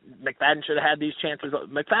and that McFadden should have had these chances.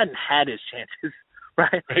 McFadden had his chances,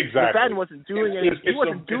 right? Exactly. McFadden wasn't doing anything. He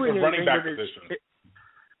wasn't doing anything running back with his, position.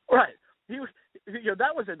 right. He was,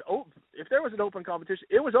 that was if there was an open competition,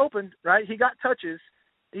 it was open, right? He got touches.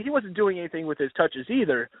 He wasn't doing anything with his touches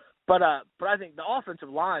either. But I think the offensive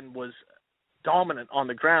line was dominant on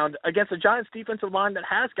the ground against the Giants' defensive line that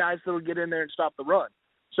has guys that will get in there and stop the run.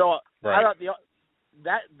 So I thought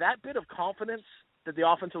that bit of confidence that the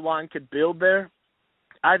offensive line could build there,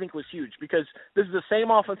 I think was huge, because this is the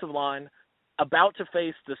same offensive line about to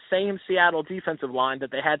face the same Seattle defensive line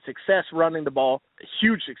that they had success running the ball,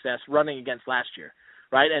 huge success running against last year,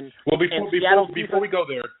 right? And before we go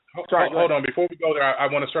there, hold on. Before we go there, I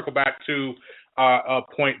want to circle back to a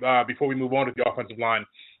point before we move on to the offensive line.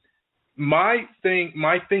 My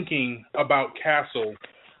thinking about Castle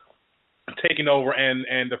taking over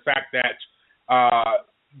and the fact that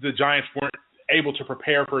the Giants weren't able to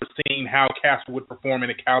prepare for seeing how Castle would perform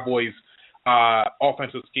in a Cowboys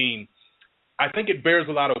offensive scheme, I think it bears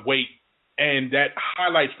a lot of weight, and that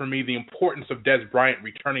highlights for me the importance of Dez Bryant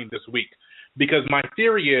returning this week. Because my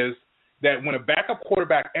theory is that when a backup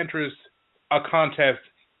quarterback enters a contest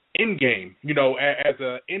in-game, as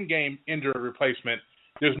an in-game injury replacement,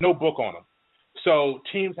 there's no book on him. So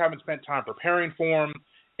teams haven't spent time preparing for him.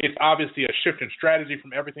 It's obviously a shift in strategy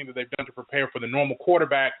from everything that they've done to prepare for the normal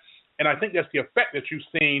quarterback. And I think that's the effect that you've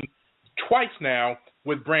seen twice now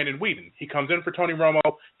with Brandon Weeden. He comes in for Tony Romo.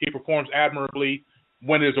 He performs admirably.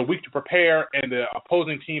 When there's a week to prepare and the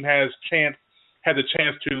opposing team has a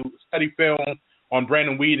chance to study film on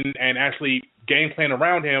Brandon Weeden and actually game plan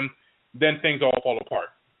around him, then things all fall apart.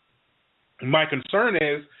 My concern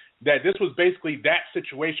is that this was basically that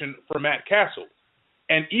situation for Matt Castle.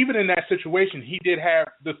 And even in that situation, he did have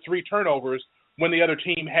the 3 turnovers when the other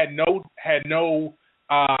team had no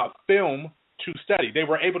film to study. They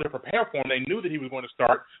were able to prepare for him. They knew that he was going to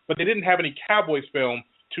start, but they didn't have any Cowboys film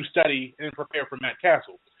to study and prepare for Matt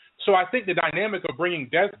Castle. So I think the dynamic of bringing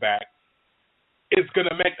Dez back is going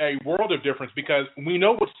to make a world of difference because we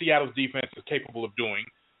know what Seattle's defense is capable of doing.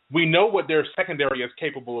 We know what their secondary is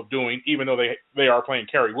capable of doing, even though they are playing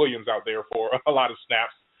Kerry Williams out there for a lot of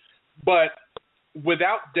snaps. But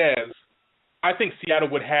without Dez, I think Seattle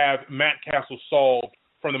would have Matt Castle solved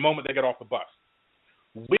from the moment they get off the bus.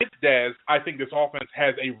 With Dez, I think this offense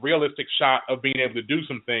has a realistic shot of being able to do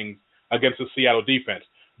some things against the Seattle defense.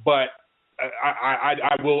 But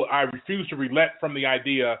I refuse to relent from the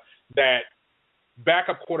idea that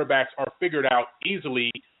backup quarterbacks are figured out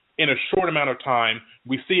easily in a short amount of time.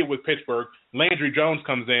 We see it with Pittsburgh. Landry Jones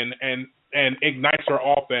comes in and ignites our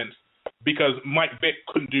offense because Mike Vick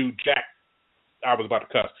couldn't do jack. I was about to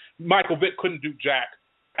cuss. Michael Vick couldn't do jack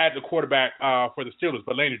at the quarterback for the Steelers,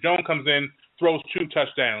 but Landry Jones comes in, throws 2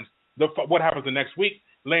 touchdowns. What happens the next week?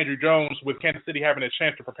 Landry Jones, with Kansas City having a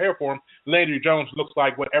chance to prepare for him, Landry Jones looks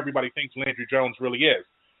like what everybody thinks Landry Jones really is.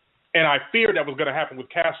 And I feared that was going to happen with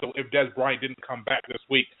Castle if Dez Bryant didn't come back this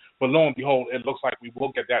week. But lo and behold, it looks like we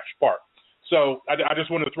will get that spark. So I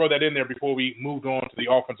just wanted to throw that in there before we moved on to the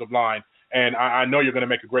offensive line. And I know you're going to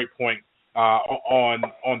make a great point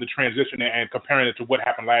on the transition and comparing it to what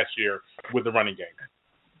happened last year with the running game.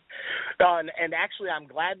 And actually, I'm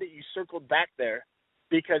glad that you circled back there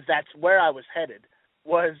because that's where I was headed,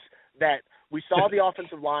 was that we saw the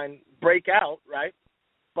offensive line break out, right?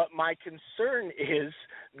 But my concern is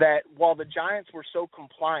that while the Giants were so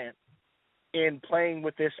compliant in playing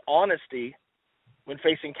with this honesty when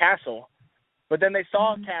facing Castle, but then they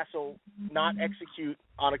saw Castle not execute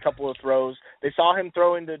on a couple of throws. They saw him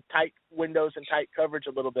throw into tight windows and tight coverage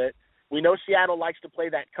a little bit. We know Seattle likes to play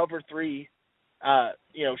that cover 3,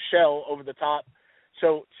 shell over the top.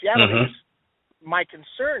 So Seattle, my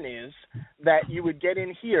concern is that you would get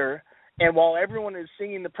in here, and while everyone is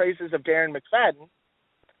singing the praises of Darren McFadden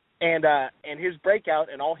and his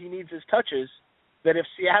breakout and all he needs is touches, that if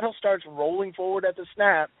Seattle starts rolling forward at the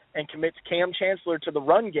snap and commits Cam Chancellor to the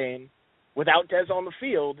run game without Dez on the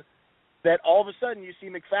field, that all of a sudden you see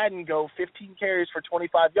McFadden go 15 carries for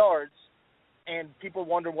 25 yards, and people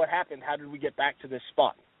wonder what happened. How did we get back to this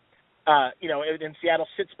spot? And Seattle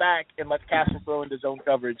sits back and lets Castle throw into zone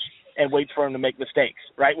coverage and waits for him to make mistakes,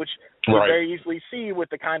 right? Which you very easily see with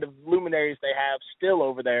the kind of luminaries they have still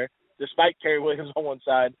over there, despite Kerry Williams on one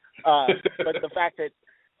side. But the fact that,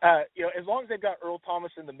 as long as they've got Earl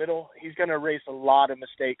Thomas in the middle, he's going to erase a lot of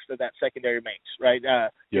mistakes that secondary makes, right?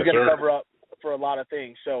 He's going to cover up for a lot of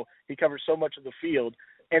things. So he covers so much of the field.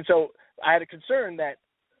 And so I had a concern that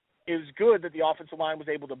it was good that the offensive line was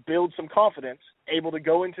able to build some confidence, able to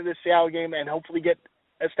go into this Seattle game and hopefully get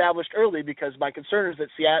established early, because my concern is that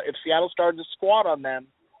if Seattle started to squat on them,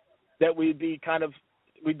 that we'd be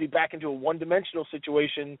back into a one-dimensional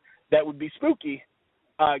situation that would be spooky,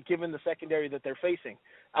 given the secondary that they're facing.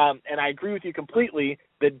 And I agree with you completely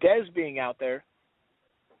that Dez being out there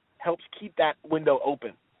helps keep that window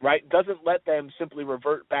open, right? Doesn't let them simply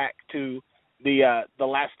revert back to the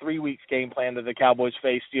last 3 weeks game plan that the Cowboys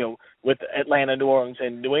faced, with Atlanta, New Orleans,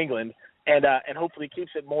 and New England, and hopefully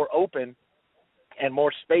keeps it more open and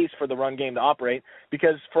more space for the run game to operate.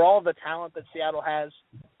 Because for all the talent that Seattle has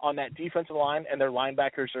on that defensive line, and their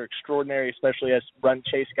linebackers are extraordinary, especially as run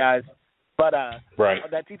chase guys, but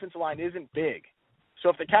that defensive line isn't big. So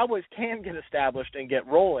if the Cowboys can get established and get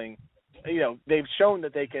rolling, they've shown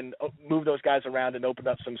that they can move those guys around and open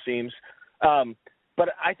up some seams. But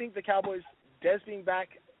I think the Cowboys, Dez being back,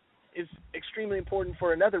 is extremely important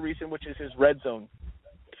for another reason, which is his red zone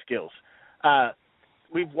skills.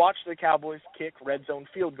 We've watched the Cowboys kick red zone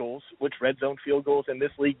field goals, which red zone field goals in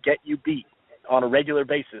this league get you beat on a regular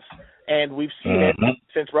basis. And we've seen it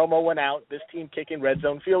since Romo went out, this team kicking red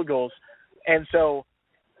zone field goals. And so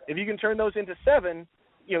if you can turn those into 7,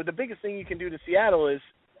 the biggest thing you can do to Seattle is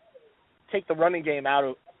take the running game out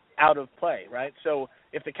of play, right? So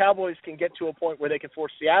if the Cowboys can get to a point where they can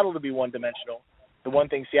force Seattle to be one-dimensional, the one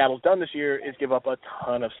thing Seattle's done this year is give up a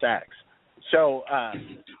ton of sacks. So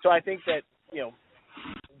I think that,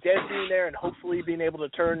 Dez being there and hopefully being able to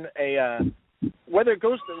turn whether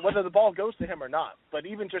the ball goes to him or not, but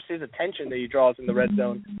even just his attention that he draws in the red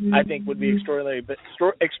zone, I think would be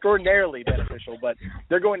extraordinarily beneficial. But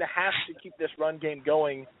they're going to have to keep this run game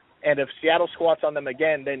going, and if Seattle squats on them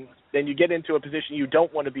again, then you get into a position you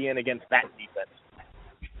don't want to be in against that defense.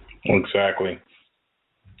 Exactly.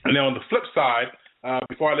 And then on the flip side,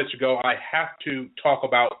 before I let you go, I have to talk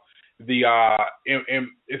about the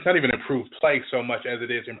it's not even improved play so much as it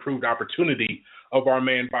is improved opportunity of our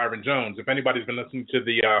man Byron Jones. If anybody's been listening to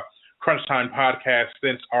the Crunch Time podcast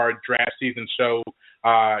since our draft season show,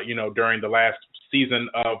 during the last season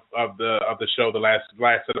of the show, the last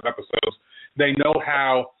set of episodes, they know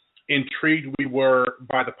how intrigued we were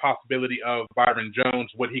by the possibility of Byron Jones,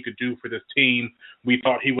 what he could do for this team. We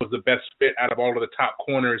thought he was the best fit out of all of the top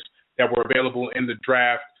corners that were available in the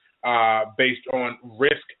draft, based on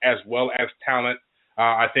risk as well as talent.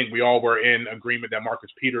 I think we all were in agreement that Marcus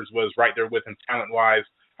Peters was right there with him talent-wise,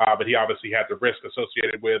 but he obviously had the risk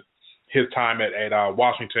associated with his time at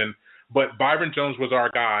Washington. But Byron Jones was our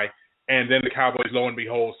guy, and then the Cowboys, lo and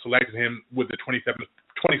behold, selected him with the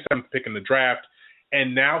 27th pick in the draft,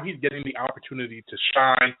 and now he's getting the opportunity to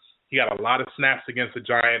shine. He got a lot of snaps against the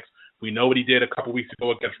Giants. We know what he did a couple weeks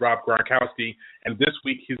ago against Rob Gronkowski, and this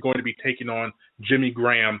week he's going to be taking on Jimmy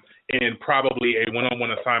Graham in probably a one-on-one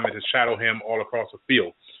assignment to shadow him all across the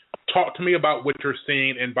field. Talk to me about what you're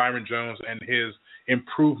seeing in Byron Jones and his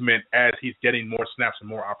improvement as he's getting more snaps and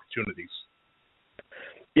more opportunities.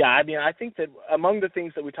 Yeah, I think that among the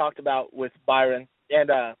things that we talked about with Byron, and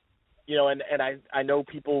I know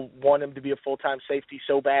people want him to be a full-time safety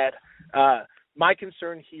so bad. My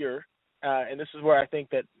concern here, and this is where I think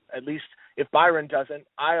that at least if Byron doesn't,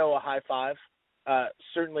 I owe a high five,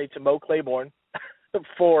 certainly to Mo Claiborne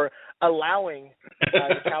for allowing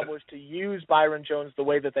the Cowboys to use Byron Jones the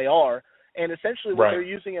way that they are, and essentially what they're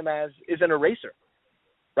using him as is an eraser,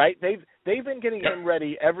 right? They've been getting him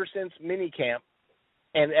ready ever since minicamp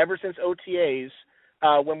and ever since OTAs.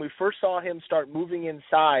 When we first saw him start moving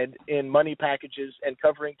inside in money packages and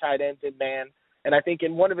covering tight ends in man, and I think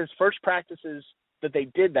in one of his first practices that they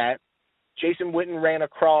did that, Jason Witten ran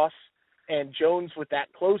across, and Jones, with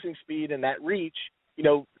that closing speed and that reach,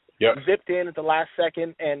 zipped in at the last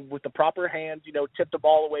second, and with the proper hands, tipped the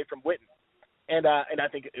ball away from Witten. And I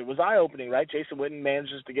think it was eye-opening, right? Jason Witten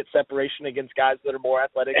manages to get separation against guys that are more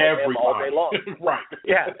athletic than him all day long. Right.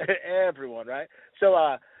 Yeah, everyone, right?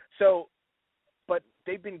 But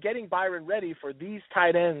they've been getting Byron ready for these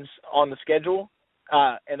tight ends on the schedule,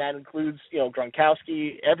 and that includes,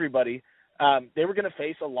 Gronkowski, everybody. They were going to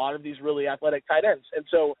face a lot of these really athletic tight ends. And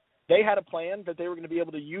so they had a plan that they were going to be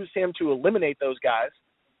able to use him to eliminate those guys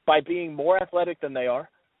by being more athletic than they are,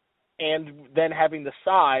 and then having the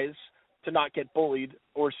size to not get bullied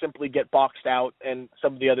or simply get boxed out and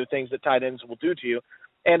some of the other things that tight ends will do to you.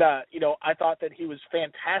 And, I thought that he was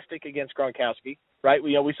fantastic against Gronkowski, right?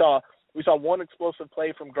 We saw one explosive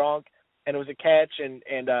play from Gronk, and it was a catch, and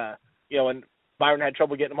Byron had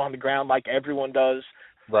trouble getting him on the ground like everyone does.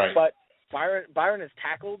 Right. But Byron has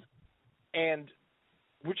tackled, and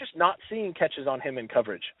we're just not seeing catches on him in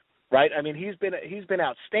coverage, right? I mean, he's been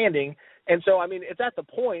outstanding, and so it's at the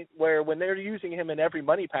point where when they're using him in every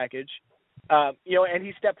money package, and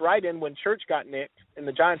he stepped right in when Church got nicked in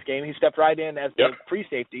the Giants game. He stepped right in as the free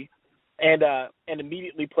safety, and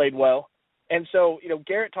immediately played well. And so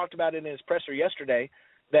Garrett talked about it in his presser yesterday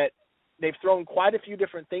that they've thrown quite a few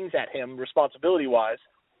different things at him responsibility-wise.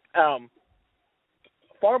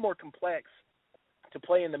 Far more complex to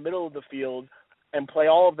play in the middle of the field and play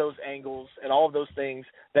all of those angles and all of those things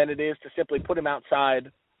than it is to simply put him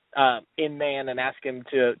outside in man and ask him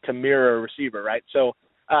to mirror a receiver, right? So,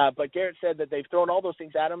 but Garrett said that they've thrown all those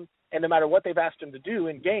things at him, and no matter what they've asked him to do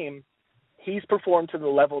in game, he's performed to the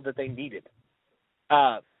level that they needed.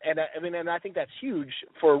 And I think that's huge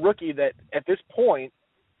for a rookie that at this point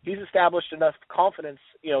he's established enough confidence,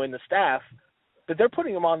 in the staff that they're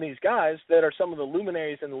putting him on these guys that are some of the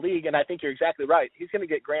luminaries in the league. And I think you're exactly right. He's going to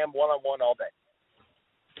get Graham one-on-one all day.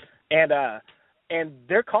 And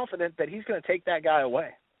they're confident that he's going to take that guy away.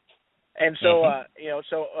 And so,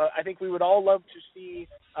 I think we would all love to see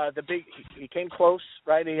the big. He came close,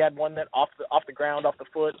 right? He had one that off the ground, off the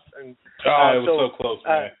foot, and it was so close,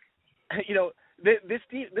 man. This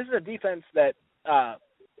is a defense that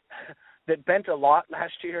that bent a lot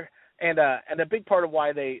last year, and a big part of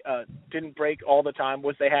why they didn't break all the time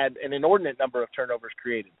was they had an inordinate number of turnovers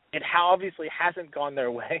created. It obviously hasn't gone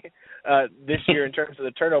their way this year in terms of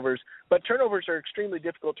the turnovers, but turnovers are extremely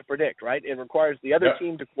difficult to predict, right? It requires the other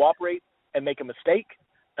team to cooperate and make a mistake,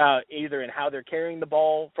 either in how they're carrying the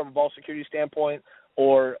ball from a ball security standpoint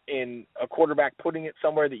or in a quarterback putting it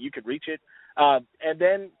somewhere that you could reach it. And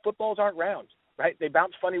then footballs aren't round, right? They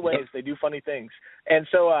bounce funny ways. They do funny things. And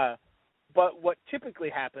so, but what typically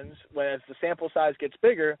happens as the sample size gets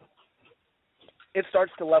bigger, it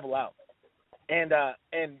starts to level out. And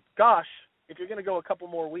gosh, if you're going to go a couple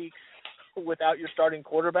more weeks without your starting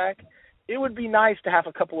quarterback, it would be nice to have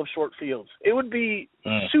a couple of short fields. It would be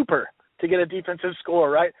super to get a defensive score,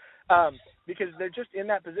 right? Because they're just in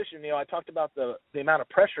that position. I talked about the amount of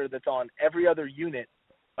pressure that's on every other unit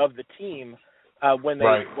of the team when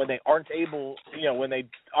they aren't able, when they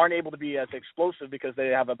aren't able to be as explosive because they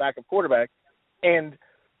have a backup quarterback, and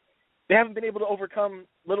they haven't been able to overcome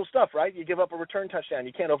little stuff, right? You give up a return touchdown,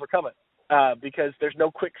 you can't overcome it because there's no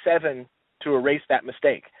quick 7 to erase that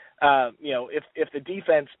mistake. If the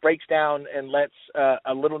defense breaks down and lets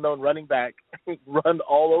a little-known running back run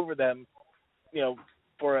all over them,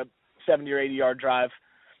 for a 70 or 80-yard drive,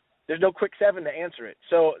 there's no quick 7 to answer it.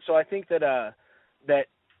 So I think that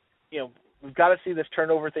we've got to see this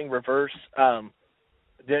turnover thing reverse. To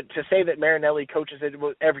say that Marinelli coaches it,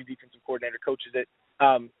 every defensive coordinator coaches it.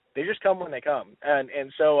 They just come when they come,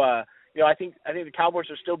 and so I think the Cowboys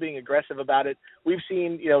are still being aggressive about it. We've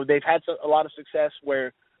seen they've had a lot of success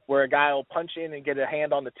where a guy will punch in and get a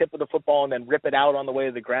hand on the tip of the football and then rip it out on the way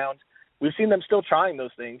to the ground. We've seen them still trying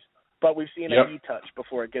those things, but we've seen a knee touch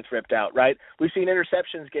before it gets ripped out, right? We've seen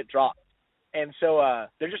interceptions get dropped. And so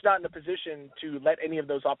they're just not in a position to let any of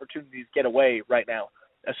those opportunities get away right now.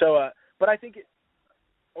 So, but I think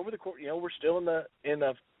over the course, we're still in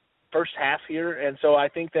the first half here, and so I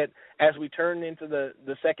think that as we turn into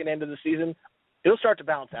the second end of the season, it'll start to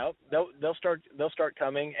balance out. They'll start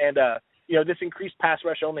coming, and this increased pass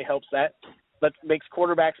rush only helps that. That makes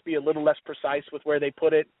quarterbacks be a little less precise with where they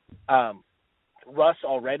put it. Russ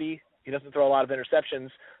already, he doesn't throw a lot of interceptions,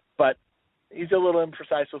 but he's a little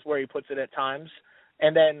imprecise with where he puts it at times.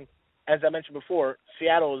 And then, as I mentioned before,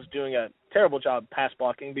 Seattle is doing a terrible job pass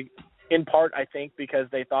blocking, in part, I think, because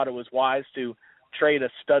they thought it was wise to trade a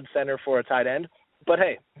stud center for a tight end. But,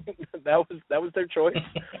 hey, that was their choice.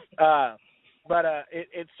 But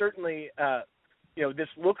it certainly, this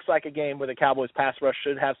looks like a game where the Cowboys pass rush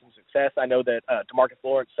should have some success. I know that DeMarcus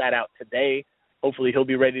Lawrence sat out today. Hopefully he'll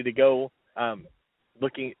be ready to go.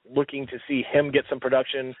 Looking to see him get some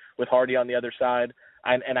production with Hardy on the other side,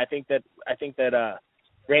 and I think that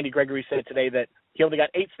Randy Gregory said today that he only got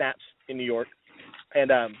 8 snaps in New York, and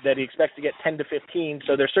that he expects to get 10 to 15.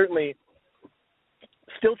 So they're certainly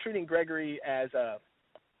still treating Gregory as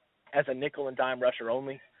a nickel and dime rusher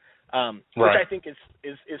only, which I think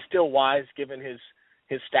is still wise given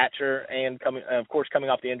his stature and coming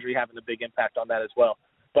off the injury, having a big impact on that as well.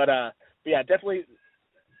 But yeah, definitely.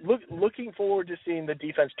 Looking forward to seeing the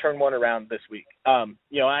defense turn one around this week. I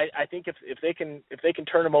think if they can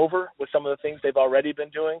turn them over with some of the things they've already been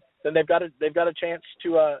doing, then they've got a chance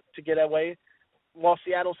to get away while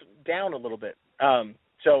Seattle's down a little bit.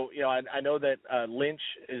 So I know that Lynch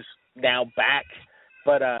is now back,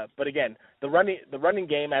 but again, the running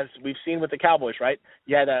game, as we've seen with the Cowboys, right?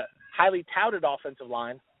 You had a highly touted offensive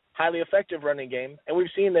line, highly effective running game, and we've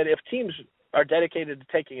seen that if teams are dedicated to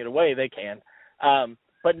taking it away, they can.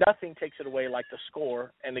 But nothing takes it away like the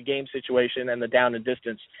score and the game situation and the down and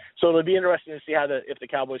distance. So it'll be interesting to see if the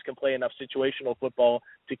Cowboys can play enough situational football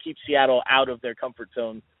to keep Seattle out of their comfort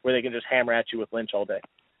zone where they can just hammer at you with Lynch all day.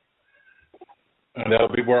 And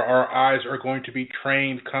that'll be where our eyes are going to be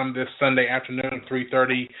trained come this Sunday afternoon,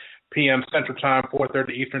 3:30 p.m. Central Time,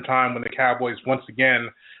 4:30 Eastern Time, when the Cowboys once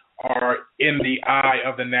again are in the eye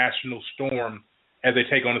of the national storm as they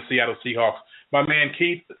take on the Seattle Seahawks. My man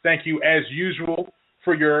Keith, thank you as usual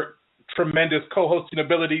for your tremendous co-hosting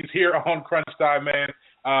abilities here on Crunch Time, man.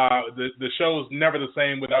 The show's never the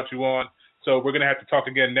same without you on, so we're going to have to talk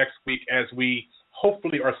again next week as we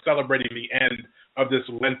hopefully are celebrating the end of this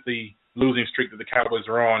lengthy losing streak that the Cowboys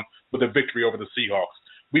are on with a victory over the Seahawks.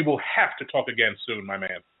 We will have to talk again soon, my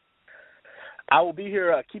man. I will be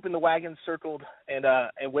here keeping the wagons circled and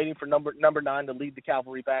waiting for number 9 to lead the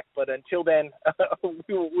cavalry back. But until then,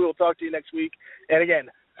 we will talk to you next week. And again,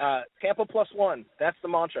 Tampa +1. That's the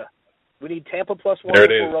mantra. We need Tampa +1 before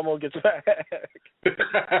Romo gets back.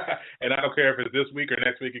 And I don't care if it's this week or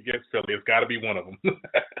next week against Philly. It's got to be one of them.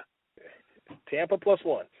 Tampa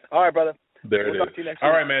 +1. All right, brother. There it is. Talk to you next All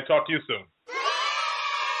week. right, man. Talk to you soon.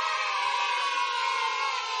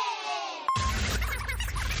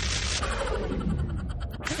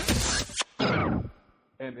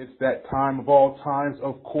 And it's that time of all times.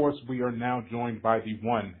 Of course, we are now joined by the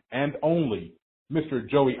one and only Mr.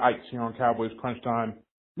 Joey Ickes here on Cowboys Crunch Time.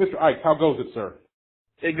 Mr. Ickes, how goes it, sir?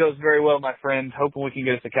 It goes very well, my friend. Hoping we can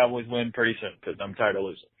get us a Cowboys win pretty soon because I'm tired of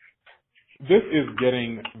losing. This is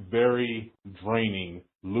getting very draining,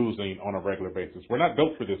 losing on a regular basis. We're not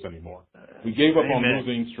built for this anymore. We gave up on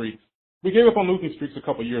losing streaks. We gave up on losing streaks a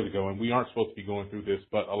couple of years ago, and we aren't supposed to be going through this.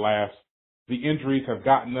 But alas, the injuries have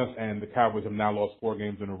gotten us, and the Cowboys have now lost 4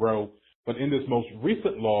 games in a row. But in this most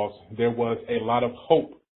recent loss, there was a lot of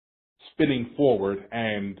hope spinning forward,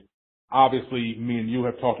 and obviously me and you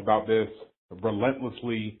have talked about this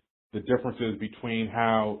relentlessly, the differences between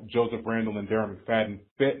how Joseph Randle and Darren McFadden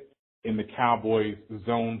fit in the Cowboys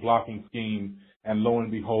zone blocking scheme, and lo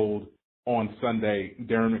and behold, on Sunday,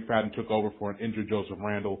 Darren McFadden took over for an injured Joseph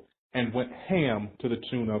Randle and went ham to the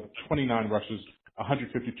tune of 29 rushes,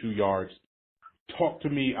 152 yards. Talk to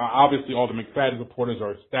me. Obviously, all the McFadden reporters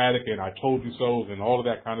are ecstatic, and I told you so, and all of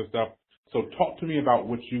that kind of stuff. So talk to me about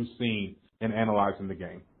what you've seen in analyzing the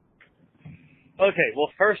game. Okay, well,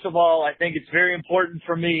 first of all, I think it's very important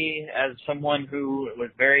for me as someone who was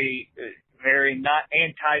very not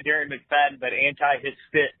anti-Darren McFadden, but anti his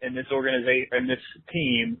fit in this organization, in this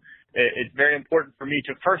team. It's very important for me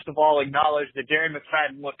to, first of all, acknowledge that Darren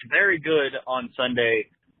McFadden looked very good on Sunday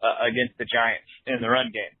against the Giants in the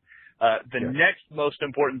run game. The next most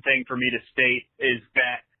important thing for me to state is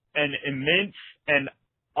that an immense and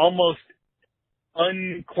almost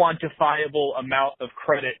unquantifiable amount of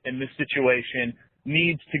credit in this situation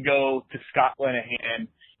needs to go to Scott Linehan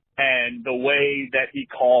and the way that he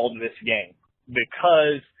called this game,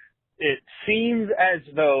 because it seems as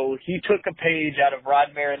though he took a page out of Rod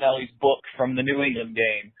Marinelli's book from the New England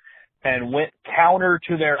game and went counter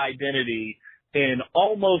to their identity in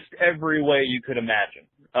almost every way you could imagine.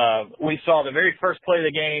 We saw the very first play of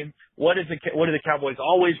the game. What do the Cowboys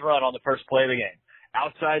always run on the first play of the game?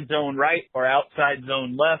 Outside zone right or outside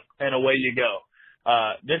zone left, and away you go.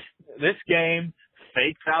 This game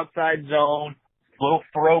fakes outside zone, little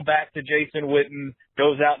throwback to Jason Witten,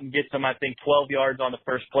 goes out and gets them, I think, 12 yards on the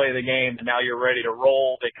first play of the game, and now you're ready to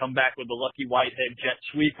roll. They come back with the Lucky Whitehead jet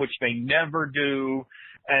sweep, which they never do,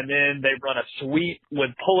 and then they run a sweep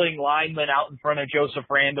with pulling linemen out in front of Joseph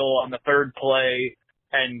Randle on the third play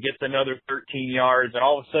and gets another 13 yards, and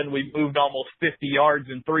all of a sudden we moved almost 50 yards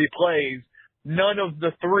in 3 plays. None of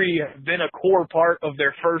the 3 have been a core part of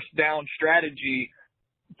their first down strategy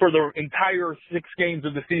for the entire 6 games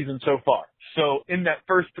of the season so far. So in that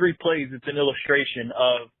first 3 plays, it's an illustration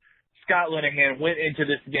of Scott Linehan went into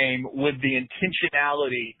this game with the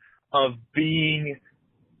intentionality of being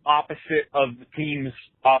opposite of the team's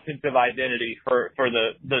offensive identity for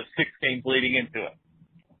the 6 games leading into it.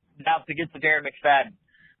 Now to get to Darren McFadden,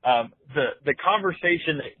 the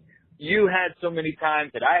conversation that you had so many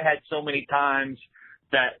times, that I had so many times,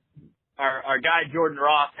 that our guy Jordan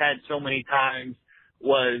Ross had so many times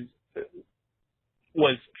was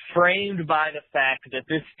framed by the fact that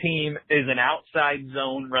this team is an outside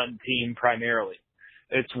zone run team primarily.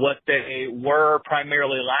 It's what they were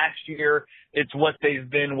primarily last year. It's what they've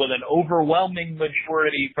been with an overwhelming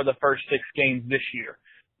majority for the first 6 games this year.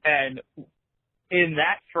 And in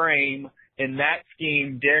that frame, in that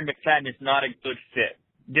scheme, Darren McFadden is not a good fit.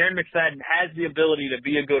 Darren McFadden has the ability to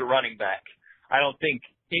be a good running back. I don't think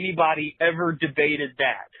anybody ever debated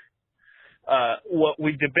that. What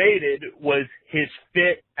we debated was his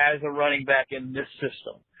fit as a running back in this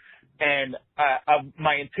system. And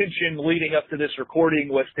my intention leading up to this recording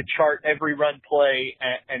was to chart every run play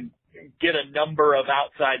and get a number of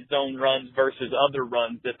outside zone runs versus other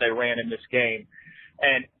runs that they ran in this game.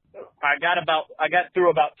 And I got through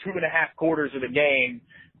about 2.5 quarters of the game,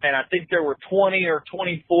 and I think there were 20 or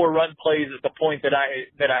 24 run plays at the point that I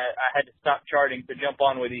had to stop charting to jump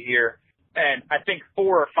on with you here. And I think 4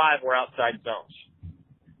 or 5 were outside zones.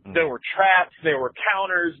 There were traps, there were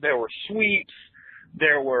counters, there were sweeps,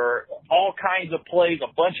 there were all kinds of plays,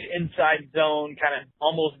 a bunch of inside zone, kind of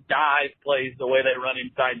almost dive plays the way they run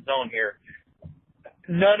inside zone here.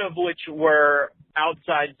 None of which were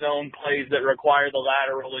outside zone plays that require the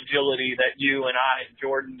lateral agility that you and I and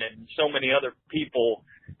Jordan and so many other people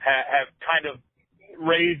have kind of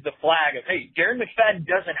raised the flag of, hey, Darren McFadden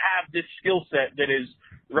doesn't have this skill set that is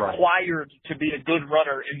required to be a good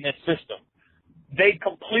runner in this system. They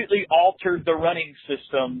completely altered the running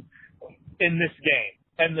system in this game.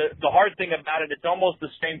 And the hard thing about it, it's almost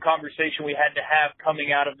the same conversation we had to have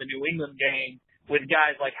coming out of the New England game with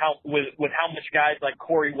guys like how much guys like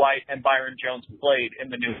Corey White and Byron Jones played in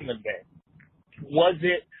the New England game. Was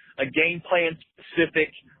it a game plan specific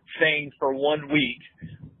thing for 1 week,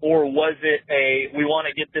 or was it we want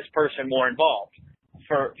to get this person more involved?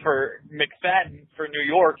 For McFadden, for New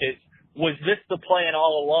York, is was this the plan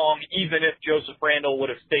all along, even if Joseph Randle would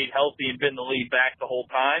have stayed healthy and been the lead back the whole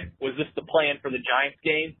time? Was this the plan for the Giants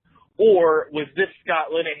game? Or was this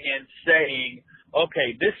Scott Linehan saying,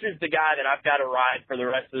 okay, this is the guy that I've got to ride for the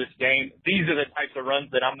rest of this game. These are the types of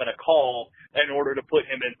runs that I'm going to call in order to put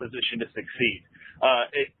him in position to succeed.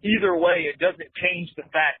 Either way, it doesn't change the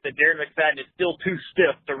fact that Darren McFadden is still too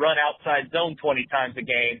stiff to run outside zone 20 times a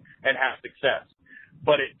game and have success.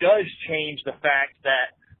 But it does change the fact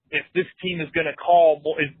that if this team is going to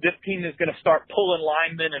start pulling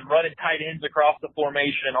linemen and running tight ends across the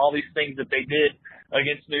formation and all these things that they did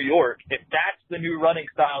against New York, if that's the new running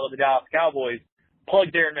style of the Dallas Cowboys,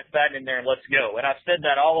 plug Darren McFadden in there and let's go. And I've said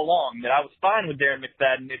that all along, that I was fine with Darren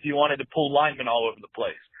McFadden if you wanted to pull linemen all over the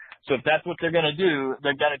place. So if that's what they're going to do,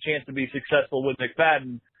 they've got a chance to be successful with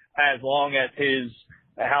McFadden as long as his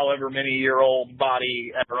however many year old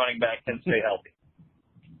body at running back can stay healthy.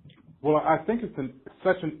 Well, I think it's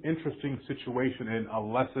such an interesting situation and a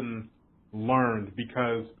lesson learned,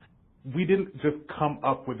 because we didn't just come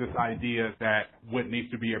up with this idea that what needs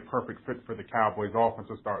to be a perfect fit for the Cowboys offense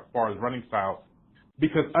as far as running style.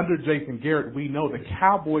 Because under Jason Garrett, we know the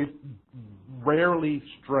Cowboys rarely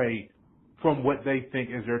stray from what they think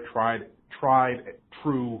is their tried,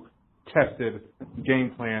 true, tested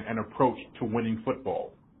game plan and approach to winning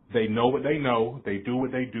football. They know what they know, they do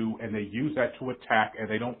what they do, and they use that to attack, and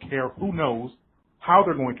they don't care who knows how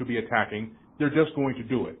they're going to be attacking. They're just going to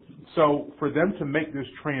do it. So for them to make this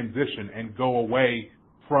transition and go away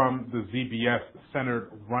from the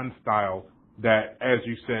ZBS-centered run style that, as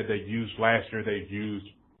you said, they used last year, they've used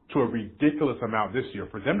to a ridiculous amount this year,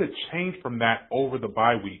 for them to change from that over the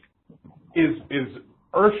bye week is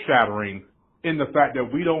earth-shattering in the fact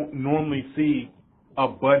that we don't normally see a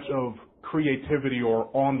bunch of creativity or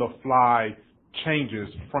on-the-fly changes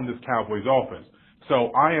from this Cowboys offense.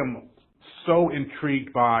 So I am so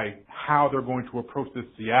intrigued by how they're going to approach this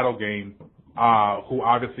Seattle game, who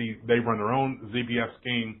obviously they run their own ZBS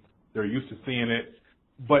scheme. They're used to seeing it.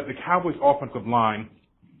 But the Cowboys offensive line,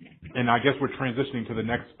 and I guess we're transitioning to the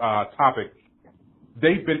next topic,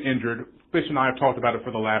 they've been injured. Fish and I have talked about it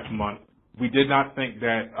for the last month. We did not think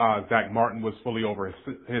that Zach Martin was fully over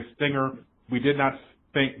his stinger. We did not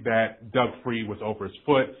think that Doug Freed was over his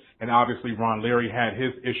foot. And obviously Ron Leary had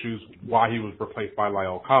his issues while he was replaced by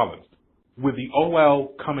Lyle Collins. With the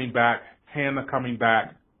OL coming back, Hannah coming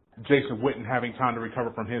back, Jason Witten having time to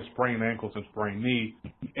recover from his sprained ankles and sprained knee,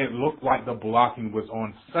 it looked like the blocking was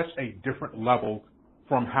on such a different level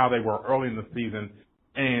from how they were early in the season.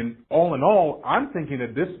 And all in all, I'm thinking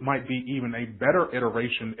that this might be even a better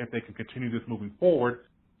iteration if they can continue this moving forward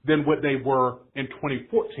than what they were in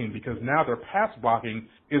 2014, because now their pass blocking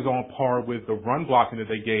is on par with the run blocking that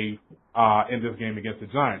they gave in this game against the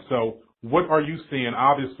Giants. So what are you seeing?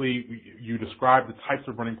 Obviously, you described the types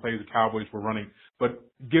of running plays the Cowboys were running, but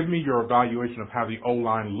give me your evaluation of how the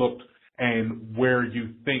O-line looked and where you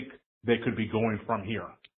think they could be going from here.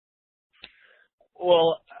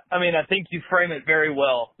 Well, I mean, I think you frame it very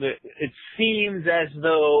well. It seems as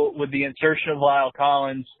though with the insertion of Lyle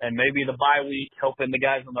Collins and maybe the bye week helping the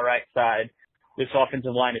guys on the right side, this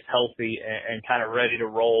offensive line is healthy and kind of ready to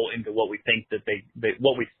roll into what we think that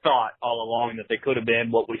what we thought all along that they could have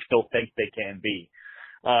been, what we still think they can be.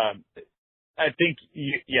 I think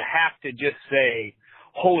you have to just say,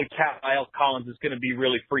 holy cow, Lyle Collins is going to be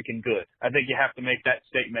really freaking good. I think you have to make that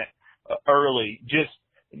statement early. Just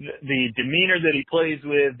the demeanor that he plays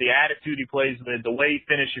with, the attitude he plays with, the way he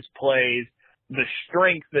finishes plays, the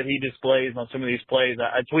strength that he displays on some of these plays.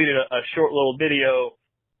 I tweeted a short little video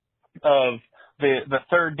of the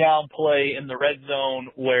third down play in the red zone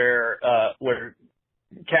where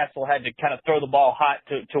Castle had to kind of throw the ball hot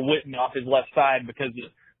to Witten off his left side because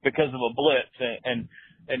of a blitz.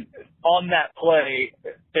 And on that play,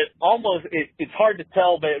 it's hard to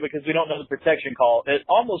tell because we don't know the protection call. It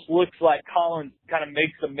almost looks like Collins kind of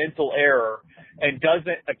makes a mental error and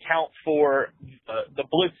doesn't account for the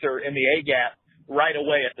blitzer in the A-gap right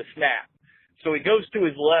away at the snap. So he goes to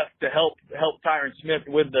his left to help Tyron Smith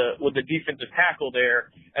with the defensive tackle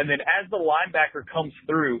there, and then as the linebacker comes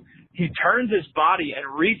through, he turns his body and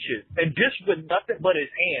reaches, and just with nothing but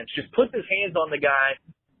his hands, just puts his hands on the guy,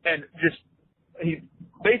 and he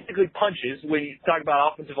basically punches, when you talk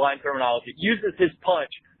about offensive line terminology, uses his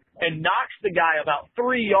punch and knocks the guy about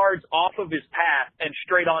 3 yards off of his path and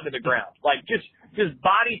straight onto the ground. Like just his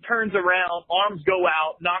body turns around, arms go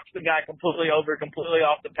out, knocks the guy completely over, completely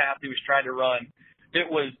off the path he was trying to run. It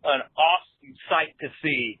was an awesome sight to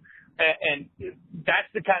see. And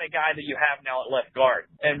that's the kind of guy that you have now at left guard.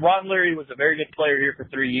 And Ron Leary was a very good player here for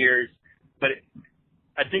 3 years, but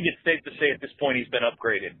I think it's safe to say at this point he's been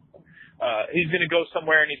upgraded. he's going to go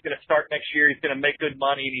somewhere and he's going to start next year. He's going to make good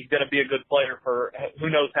money and he's going to be a good player for who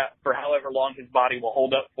knows for however long his body will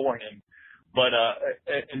hold up for him. But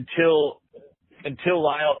until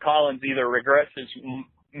Lyle Collins either regresses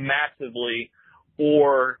massively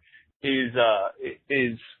or is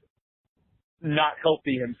not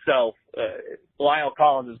healthy himself, Lyle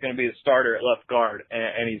Collins is going to be the starter at left guard,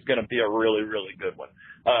 and he's going to be a really, really good one.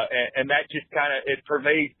 And that just kind of, it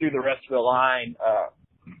pervades through the rest of the line.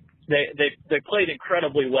 They played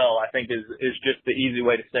incredibly well, I think is just the easy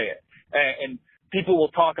way to say it. And people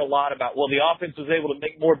will talk a lot about, well, the offense was able to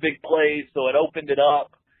make more big plays, so it opened it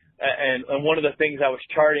up. And one of the things I was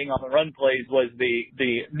charting on the run plays was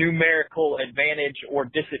the numerical advantage or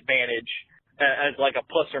disadvantage as like a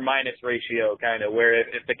plus or minus ratio, kind of, where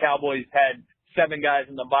if the Cowboys had 7 guys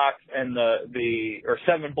in the box and or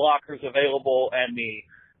 7 blockers available and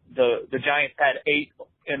the Giants had 8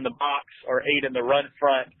 in the box or 8 in the run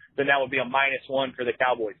front, then that would be a -1 for the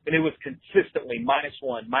Cowboys. And it was consistently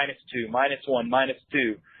 -1, -2, -1,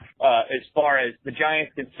 -2, as far as the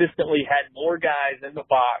Giants consistently had more guys in the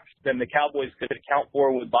box than the Cowboys could account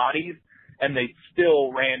for with bodies, and they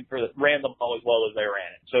still ran the ball as well as they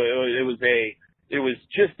ran it. So it was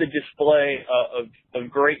just a display of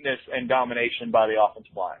greatness and domination by the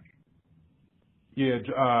offensive line. Yeah,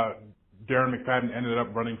 Darren McFadden ended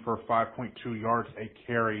up running for 5.2 yards a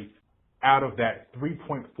carry. Out of that,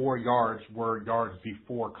 3.4 yards were yards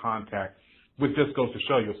before contact, which just goes to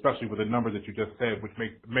show you, especially with the number that you just said, which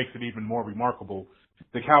makes it even more remarkable.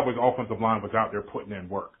 The Cowboys' offensive line was out there putting in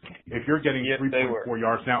work. If you're getting 3.4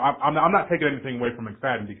 yards, now I'm not taking anything away from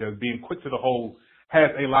McFadden, because being quick to the holes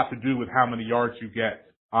has a lot to do with how many yards you get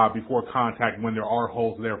before contact when there are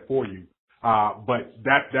holes there for you. But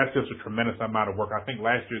that's just a tremendous amount of work. I think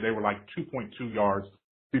last year they were like 2.2 yards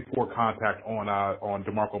before contact on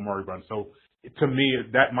DeMarco Murray run. So to me,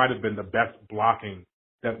 that might have been the best blocking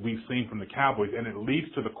that we've seen from the Cowboys. And it leads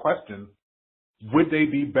to the question, would they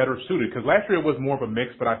be better suited? Because last year it was more of a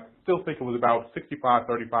mix, but I still think it was about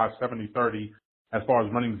 65-35, 70-30 as far as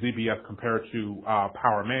running ZBS compared to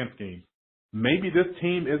power man schemes. Maybe this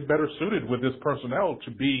team is better suited with this personnel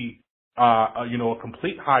to be a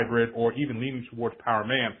complete hybrid or even leaning towards power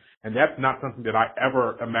man. And that's not something that I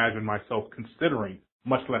ever imagined myself considering,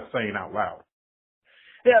 much less saying out loud.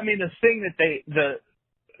 Yeah, I mean, the thing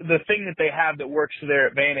that they have that works to their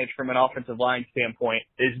advantage from an offensive line standpoint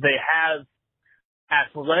is they have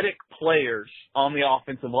athletic players on the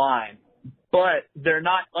offensive line, but they're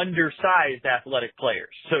not undersized athletic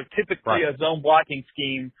players. So typically a zone blocking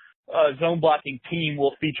team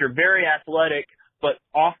will feature very athletic, but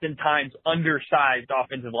oftentimes undersized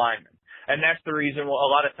offensive linemen. And that's the reason a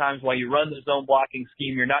lot of times why you run the zone blocking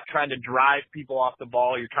scheme, you're not trying to drive people off the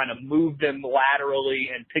ball. You're trying to move them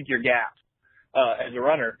laterally and pick your gaps as a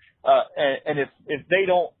runner. And if they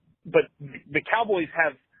don't, but the Cowboys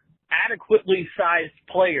have adequately sized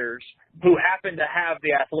players who happen to have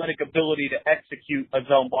the athletic ability to execute a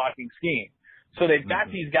zone blocking scheme. So they've got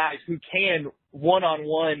these guys who can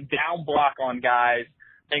one-on-one down block on guys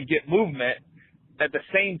and get movement at the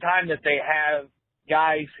same time that they have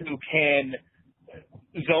guys who can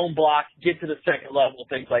zone block, get to the second level,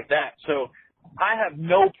 things like that. So I have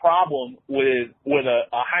no problem with a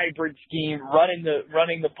hybrid scheme, running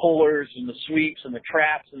the pullers and the sweeps and the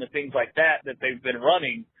traps and the things like that they've been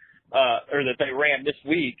running, or that they ran this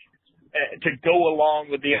week, to go along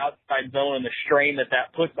with the outside zone and the strain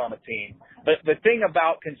that puts on a team. But the thing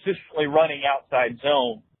about consistently running outside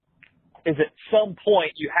zone is at some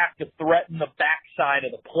point you have to threaten the backside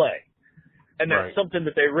of the play. And that's something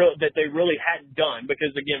that they really hadn't done,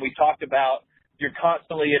 because again, we talked about you're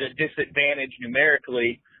constantly at a disadvantage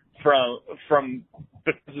numerically from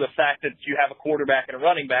because of the fact that you have a quarterback and a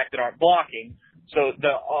running back that aren't blocking. So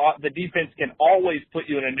the defense can always put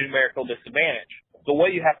you in a numerical disadvantage. The way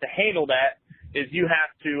you have to handle that is you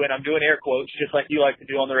have to, and I'm doing air quotes just like you like to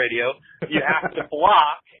do on the radio, you have to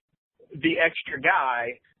block the extra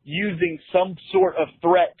guy using some sort of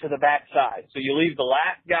threat to the backside. So you leave the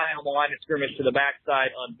last guy on the line of scrimmage to the backside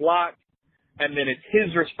unblocked, and then it's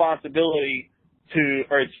his responsibility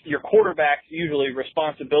or it's your quarterback's usually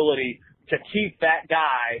responsibility to keep that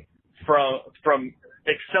guy from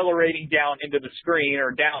accelerating down into the screen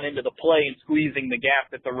or down into the play and squeezing the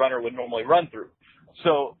gap that the runner would normally run through.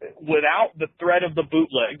 So without the threat of the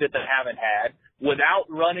bootleg that they haven't had, without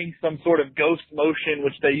running some sort of ghost motion,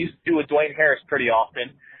 which they used to do with Dwayne Harris pretty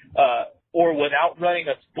often, or without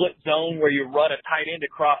running a split zone where you run a tight end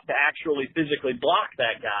across to actually physically block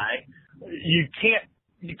that guy, you can't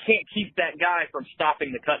keep that guy from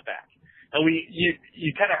stopping the cutback. And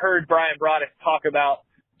you kind of heard Brian Broddick talk about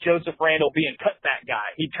Joseph Randle being cutback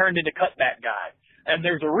guy. He turned into cutback guy. And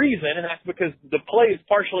there's a reason, and that's because the play is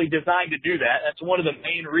partially designed to do that. That's one of the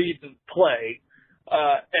main reasons play.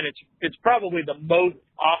 And it's probably the most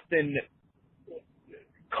often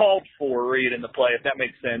called for read in the play, if that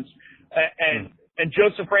makes sense. And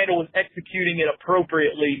Joseph Randle was executing it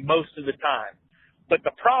appropriately most of the time. But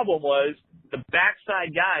the problem was the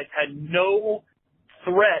backside guys had no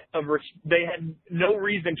threat of they had no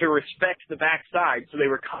reason to respect the backside, so they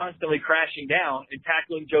were constantly crashing down and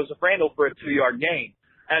tackling Joseph Randle for a 2-yard gain,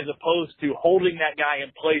 as opposed to holding that guy in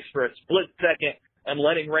place for a split second and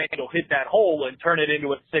letting Randle hit that hole and turn it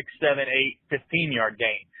into a 6, 7, 8, 15-yard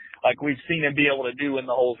gain, like we've seen him be able to do when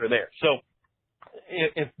the holes are there. So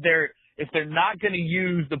if they're not going to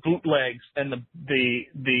use the bootlegs and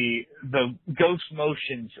the ghost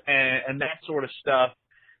motions and that sort of stuff,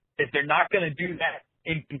 if they're not going to do that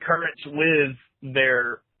in concurrence with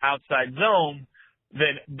their outside zone,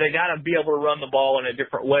 then they got to be able to run the ball in a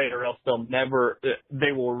different way, or else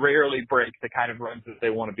they will rarely break the kind of runs that they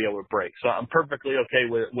want to be able to break. So I'm perfectly okay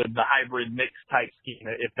with the hybrid mix type scheme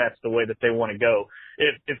if that's the way that they want to go.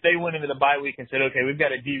 If they went into the bye week and said, okay, we've got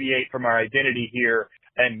to deviate from our identity here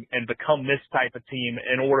and become this type of team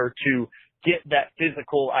in order to get that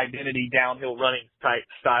physical identity downhill running type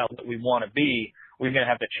style that we want to be, we're going to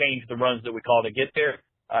have to change the runs that we call to get there.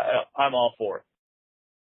 I'm all for it.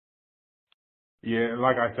 Yeah,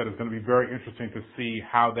 like I said, it's going to be very interesting to see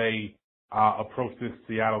how they approach this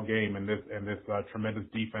Seattle game and this tremendous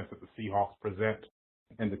defense that the Seahawks present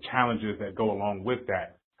and the challenges that go along with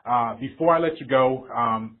that. Before I let you go,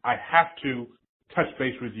 I have to touch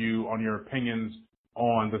base with you on your opinions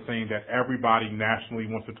on the thing that everybody nationally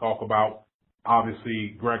wants to talk about.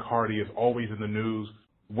 Obviously, Greg Hardy is always in the news.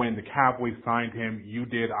 When the Cowboys signed him, you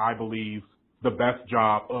did, I believe, the best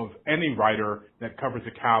job of any writer that covers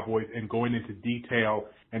the Cowboys in going into detail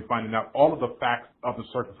and finding out all of the facts of the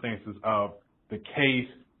circumstances of the case,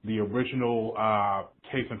 the original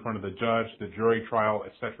case in front of the judge, the jury trial,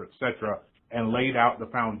 et cetera, and laid out the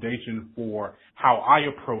foundation for how I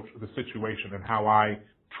approach the situation and how I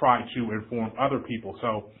try to inform other people.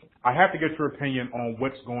 So I have to get your opinion on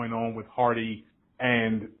what's going on with Hardy,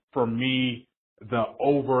 and for me, the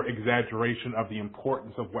over-exaggeration of the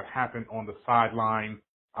importance of what happened on the sideline.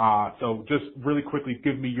 So just really quickly,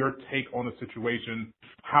 give me your take on the situation.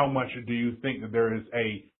 How much do you think that there is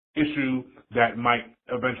a issue that might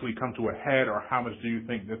eventually come to a head, or how much do you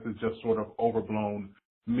think this is just sort of overblown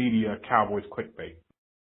media Cowboys clickbait?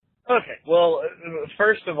 Okay, well,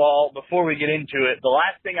 first of all, before we get into it, the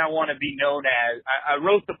last thing I want to be known as, I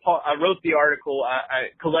wrote the article, I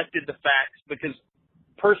collected the facts because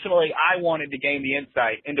personally I wanted to gain the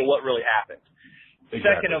insight into what really happened. Exactly.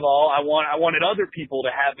 Second of all, I wanted other people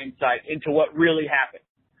to have insight into what really happened,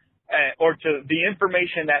 or to the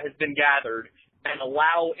information that has been gathered, and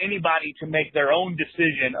allow anybody to make their own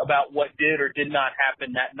decision about what did or did not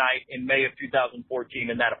happen that night in May of 2014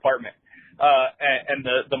 in that apartment. And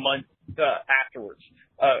the month afterwards.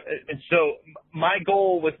 And so my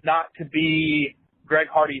goal was not to be Greg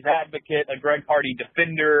Hardy's advocate, a Greg Hardy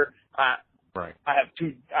defender. Right. I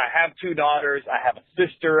have two daughters. I have a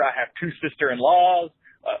sister. I have 2 sister-in-laws.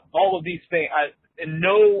 All of these things. In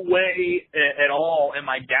no way at all am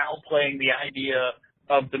I downplaying the idea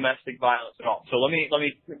of domestic violence at all. So let me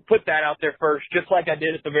put that out there first, just like I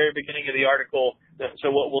did at the very beginning of the article. So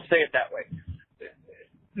we'll say it that way.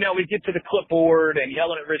 Now we get to the clipboard and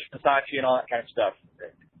yelling at Rich Versace and all that kind of stuff.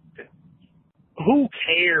 Who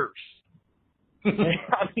cares?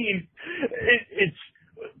 I mean, it's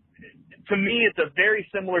to me, it's a very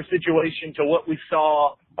similar situation to what we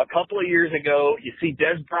saw a couple of years ago. You see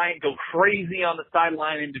Dez Bryant go crazy on the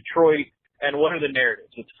sideline in Detroit, and what are the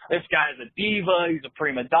narratives? It's, this guy's a diva, he's a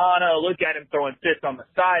prima donna, look at him throwing fits on the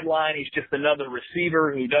sideline, he's just another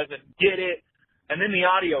receiver who doesn't get it. And then the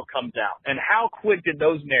audio comes out. And how quick did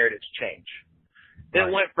those narratives change? It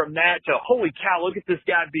went from that to, holy cow, look at this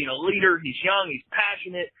guy being a leader. He's young. He's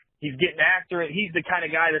passionate. He's getting after it. He's the kind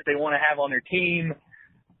of guy that they want to have on their team.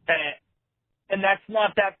 And that's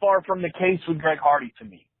not that far from the case with Greg Hardy to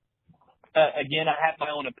me. Again, I have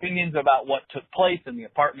my own opinions about what took place in the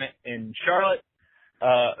apartment in Charlotte.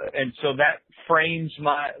 And so that frames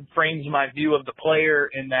my view of the player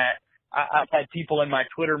in that I've had people in my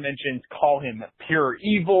Twitter mentions call him pure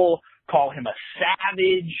evil, call him a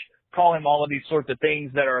savage, call him all of these sorts of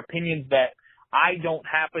things that are opinions that I don't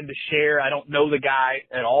happen to share. I don't know the guy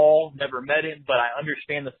at all, never met him, but I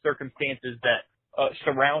understand the circumstances that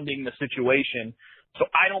surrounding the situation. So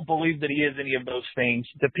I don't believe that he is any of those things.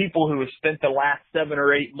 The people who have spent the last 7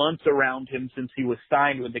 or 8 months around him since he was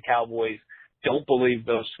signed with the Cowboys don't believe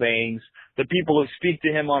those things. The people who speak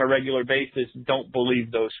to him on a regular basis don't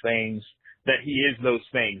believe those things, that he is those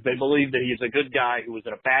things. They believe that he is a good guy who was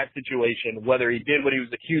in a bad situation. Whether he did what he was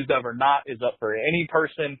accused of or not is up for any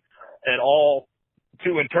person at all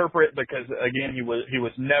to interpret, because again, he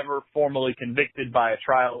was never formally convicted by a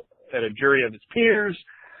trial at a jury of his peers,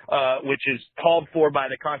 which is called for by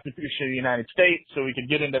the Constitution of the United States. So we could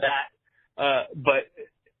get into that.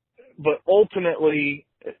 But ultimately,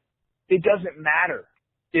 it doesn't matter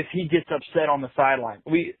if he gets upset on the sideline.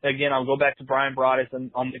 I'll go back to Brian Broaddus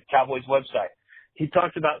on the Cowboys website. He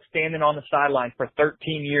talks about standing on the sideline for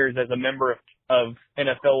 13 years as a member of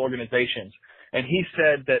NFL organizations. And he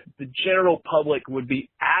said that the general public would be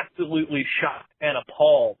absolutely shocked and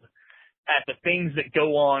appalled at the things that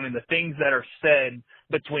go on and the things that are said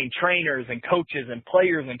between trainers and coaches and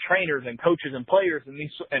players and trainers and coaches and players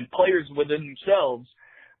and players within themselves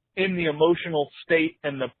in the emotional state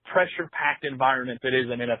and the pressure-packed environment that is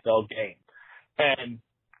an NFL game. And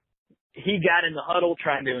he got in the huddle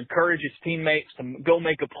trying to encourage his teammates to go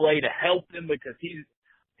make a play to help him, because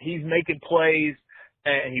he's making plays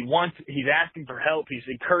and he's asking for help. He's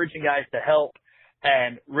encouraging guys to help.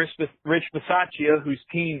 And Rich Bisaccia, whose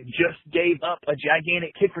team just gave up a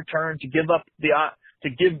gigantic kick return to give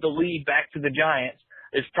the lead back to the Giants,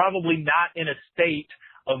 is probably not in a state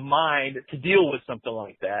of mind to deal with something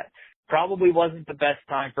like that. Probably wasn't the best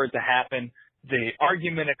time for it to happen. The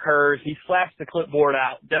argument occurs. He slaps the clipboard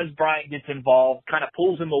out. Dez Bryant gets involved, kind of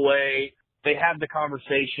pulls him away. They have the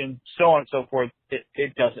conversation, so on and so forth.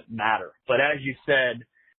 It doesn't matter. But as you said,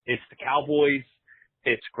 it's the Cowboys.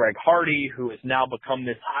 It's Greg Hardy, who has now become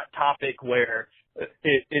this hot topic where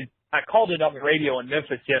I called it on the radio in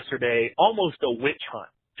Memphis yesterday, almost a witch hunt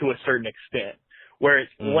to a certain extent, where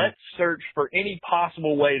it's let's search for any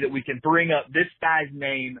possible way that we can bring up this guy's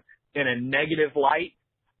name in a negative light,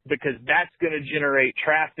 because that's going to generate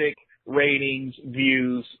traffic, ratings,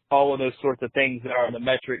 views, all of those sorts of things that are the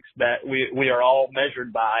metrics that we are all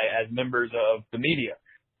measured by as members of the media.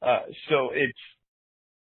 So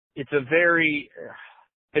it's a very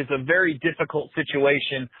difficult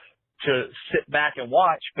situation to sit back and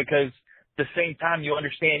watch, because at the same time you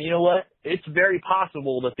understand, you know what? It's very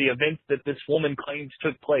possible that the events that this woman claims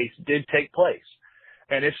took place did take place.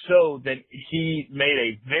 And if so, then he made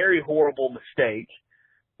a very horrible mistake,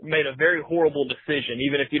 made a very horrible decision,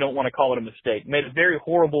 even if you don't want to call it a mistake, made a very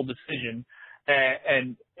horrible decision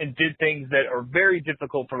and did things that are very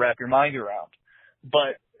difficult to wrap your mind around.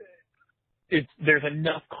 But there's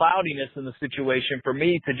enough cloudiness in the situation for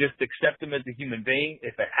me to just accept him as a human being.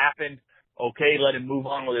 If it happened, okay, let him move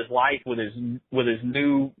on with his life, with his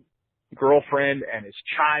new girlfriend and his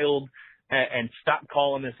child, and stop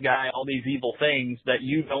calling this guy all these evil things that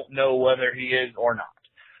you don't know whether he is or not.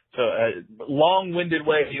 So long-winded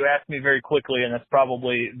way, you asked me very quickly, and that's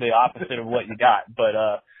probably the opposite of what you got.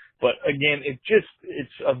 But again,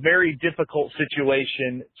 it's a very difficult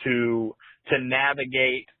situation to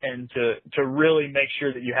navigate and to really make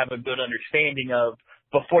sure that you have a good understanding of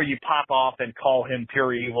before you pop off and call him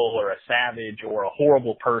pure evil or a savage or a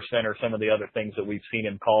horrible person or some of the other things that we've seen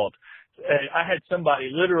him called. I had somebody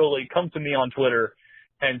literally come to me on Twitter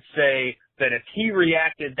and say that if he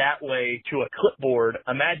reacted that way to a clipboard,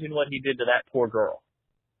 imagine what he did to that poor girl.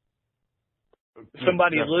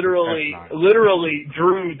 Somebody literally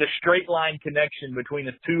drew the straight line connection between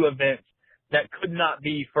the two events that could not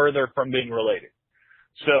be further from being related.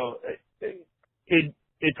 So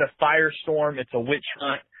it's a firestorm. It's a witch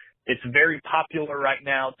hunt. It's very popular right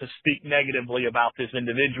now to speak negatively about this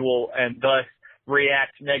individual and thus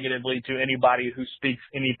react negatively to anybody who speaks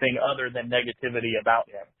anything other than negativity about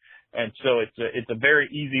him. And so it's a very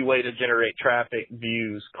easy way to generate traffic,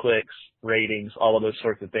 views, clicks, ratings, all of those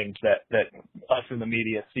sorts of things that us in the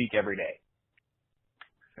media seek every day.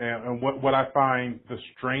 And what I find the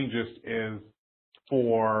strangest is,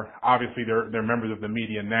 for obviously they're members of the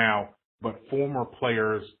media now, but former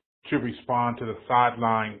players to respond to the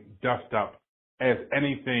sideline dust up as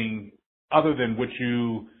anything other than what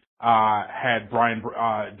you had Brian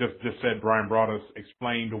just said. Brian Broaddus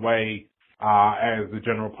explained away as the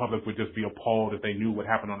general public would just be appalled if they knew what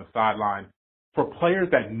happened on the sideline. For players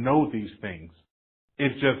that know these things,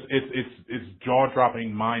 it's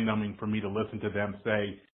jaw-dropping, mind-numbing for me to listen to them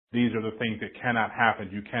say these are the things that cannot happen.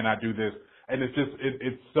 You cannot do this, and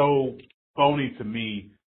it's so phony to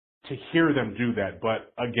me to hear them do that.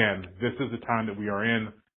 But again, this is the time that we are in.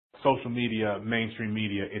 Social media, mainstream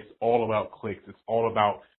media, it's all about clicks. It's all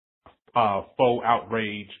about faux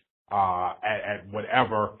outrage at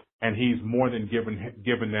whatever, and he's more than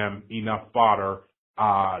given them enough fodder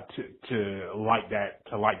to light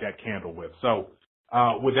that candle with. So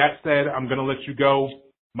With that said, I'm going to let you go.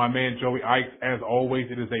 My man, Joey Ickes, as always,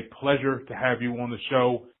 it is a pleasure to have you on the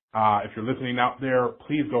show. If you're listening out there,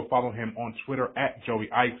 please go follow him on Twitter at Joey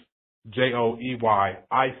Ickes,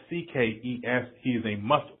 JoeyIckes. He is a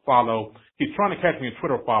must follow. He's trying to catch me a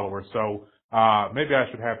Twitter follower, so maybe I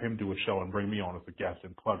should have him do a show and bring me on as a guest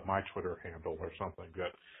and plug my Twitter handle or something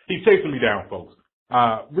good. He's chasing me down, folks.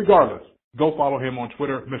 Regardless, go follow him on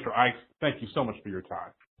Twitter, Mr. Ickes. Thank you so much for your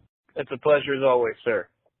time. It's a pleasure as always, sir.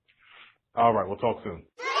 All right, we'll talk soon.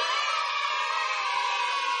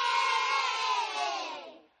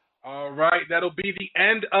 All right, that'll be the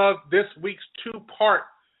end of this week's two-part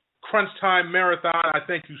Crunch Time Marathon. I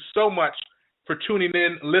thank you so much for tuning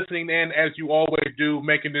in, listening in, as you always do,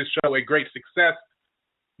 making this show a great success.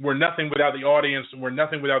 We're nothing without the audience. We're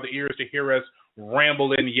nothing without the ears to hear us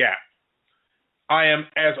ramble and yap. I am,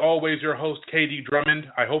 as always, your host, KD Drummond.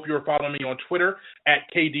 I hope you're following me on Twitter at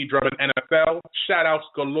KD Drummond NFL. Shout-outs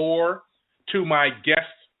galore to my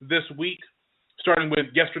guests this week, starting with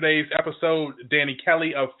yesterday's episode, Danny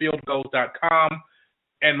Kelly of fieldgoals.com,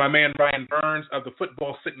 and my man Ryan Burns of the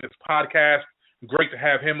Football Sickness Podcast. Great to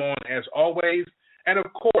have him on, as always. And,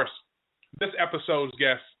 of course, this episode's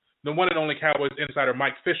guest, the one and only Cowboys Insider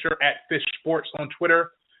Mike Fisher at Fish Sports on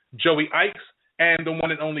Twitter, Joey Ickes, and the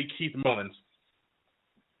one and only Keith Mullins.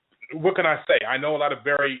 What can I say? I know a lot of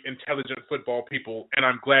very intelligent football people, and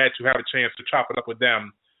I'm glad to have a chance to chop it up with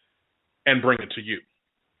them and bring it to you.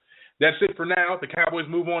 That's it for now. The Cowboys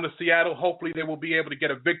move on to Seattle. Hopefully they will be able to get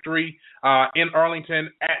a victory in Arlington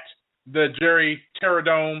at the Jerry Terror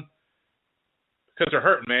Dome, because they're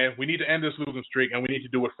hurting, man. We need to end this losing streak, and we need to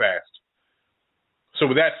do it fast. So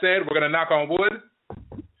with that said, we're going to knock on wood,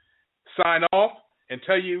 sign off, and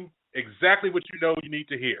tell you exactly what you know you need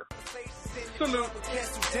to hear. Salute.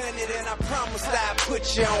 I promise I put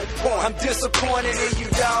you on point. I'm disappointed in you,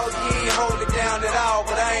 dog. You ain't hold it down at all,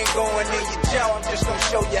 but I ain't going in your jaw. I'm just gonna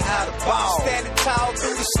show you how to ball. Standing tall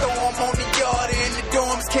through the storm on the yard in the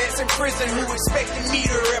dorms, cats in prison who expected me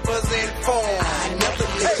to represent form. I never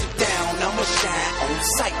let you down. I'ma shine on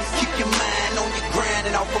sight. Keep your mind on your grind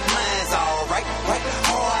and off of mine's all right. Right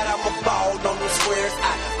hard, I'm a ball on the squares.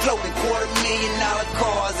 I float in $250,000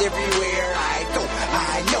 cars everywhere.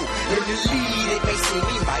 I know. In the lead, it may seem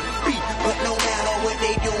me might be, but no matter what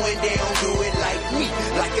they doing, they don't do it like me.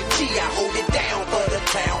 Like a G, I hold it down for the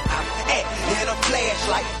town I'm at. And a flash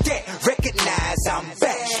like that, recognize I'm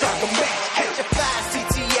back. Strike 'em back. At your 5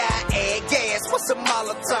 CTI, add gas. What's a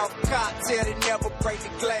Molotov cocktail that never break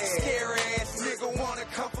the glass? Scary ass nigga wanna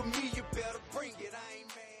come for me.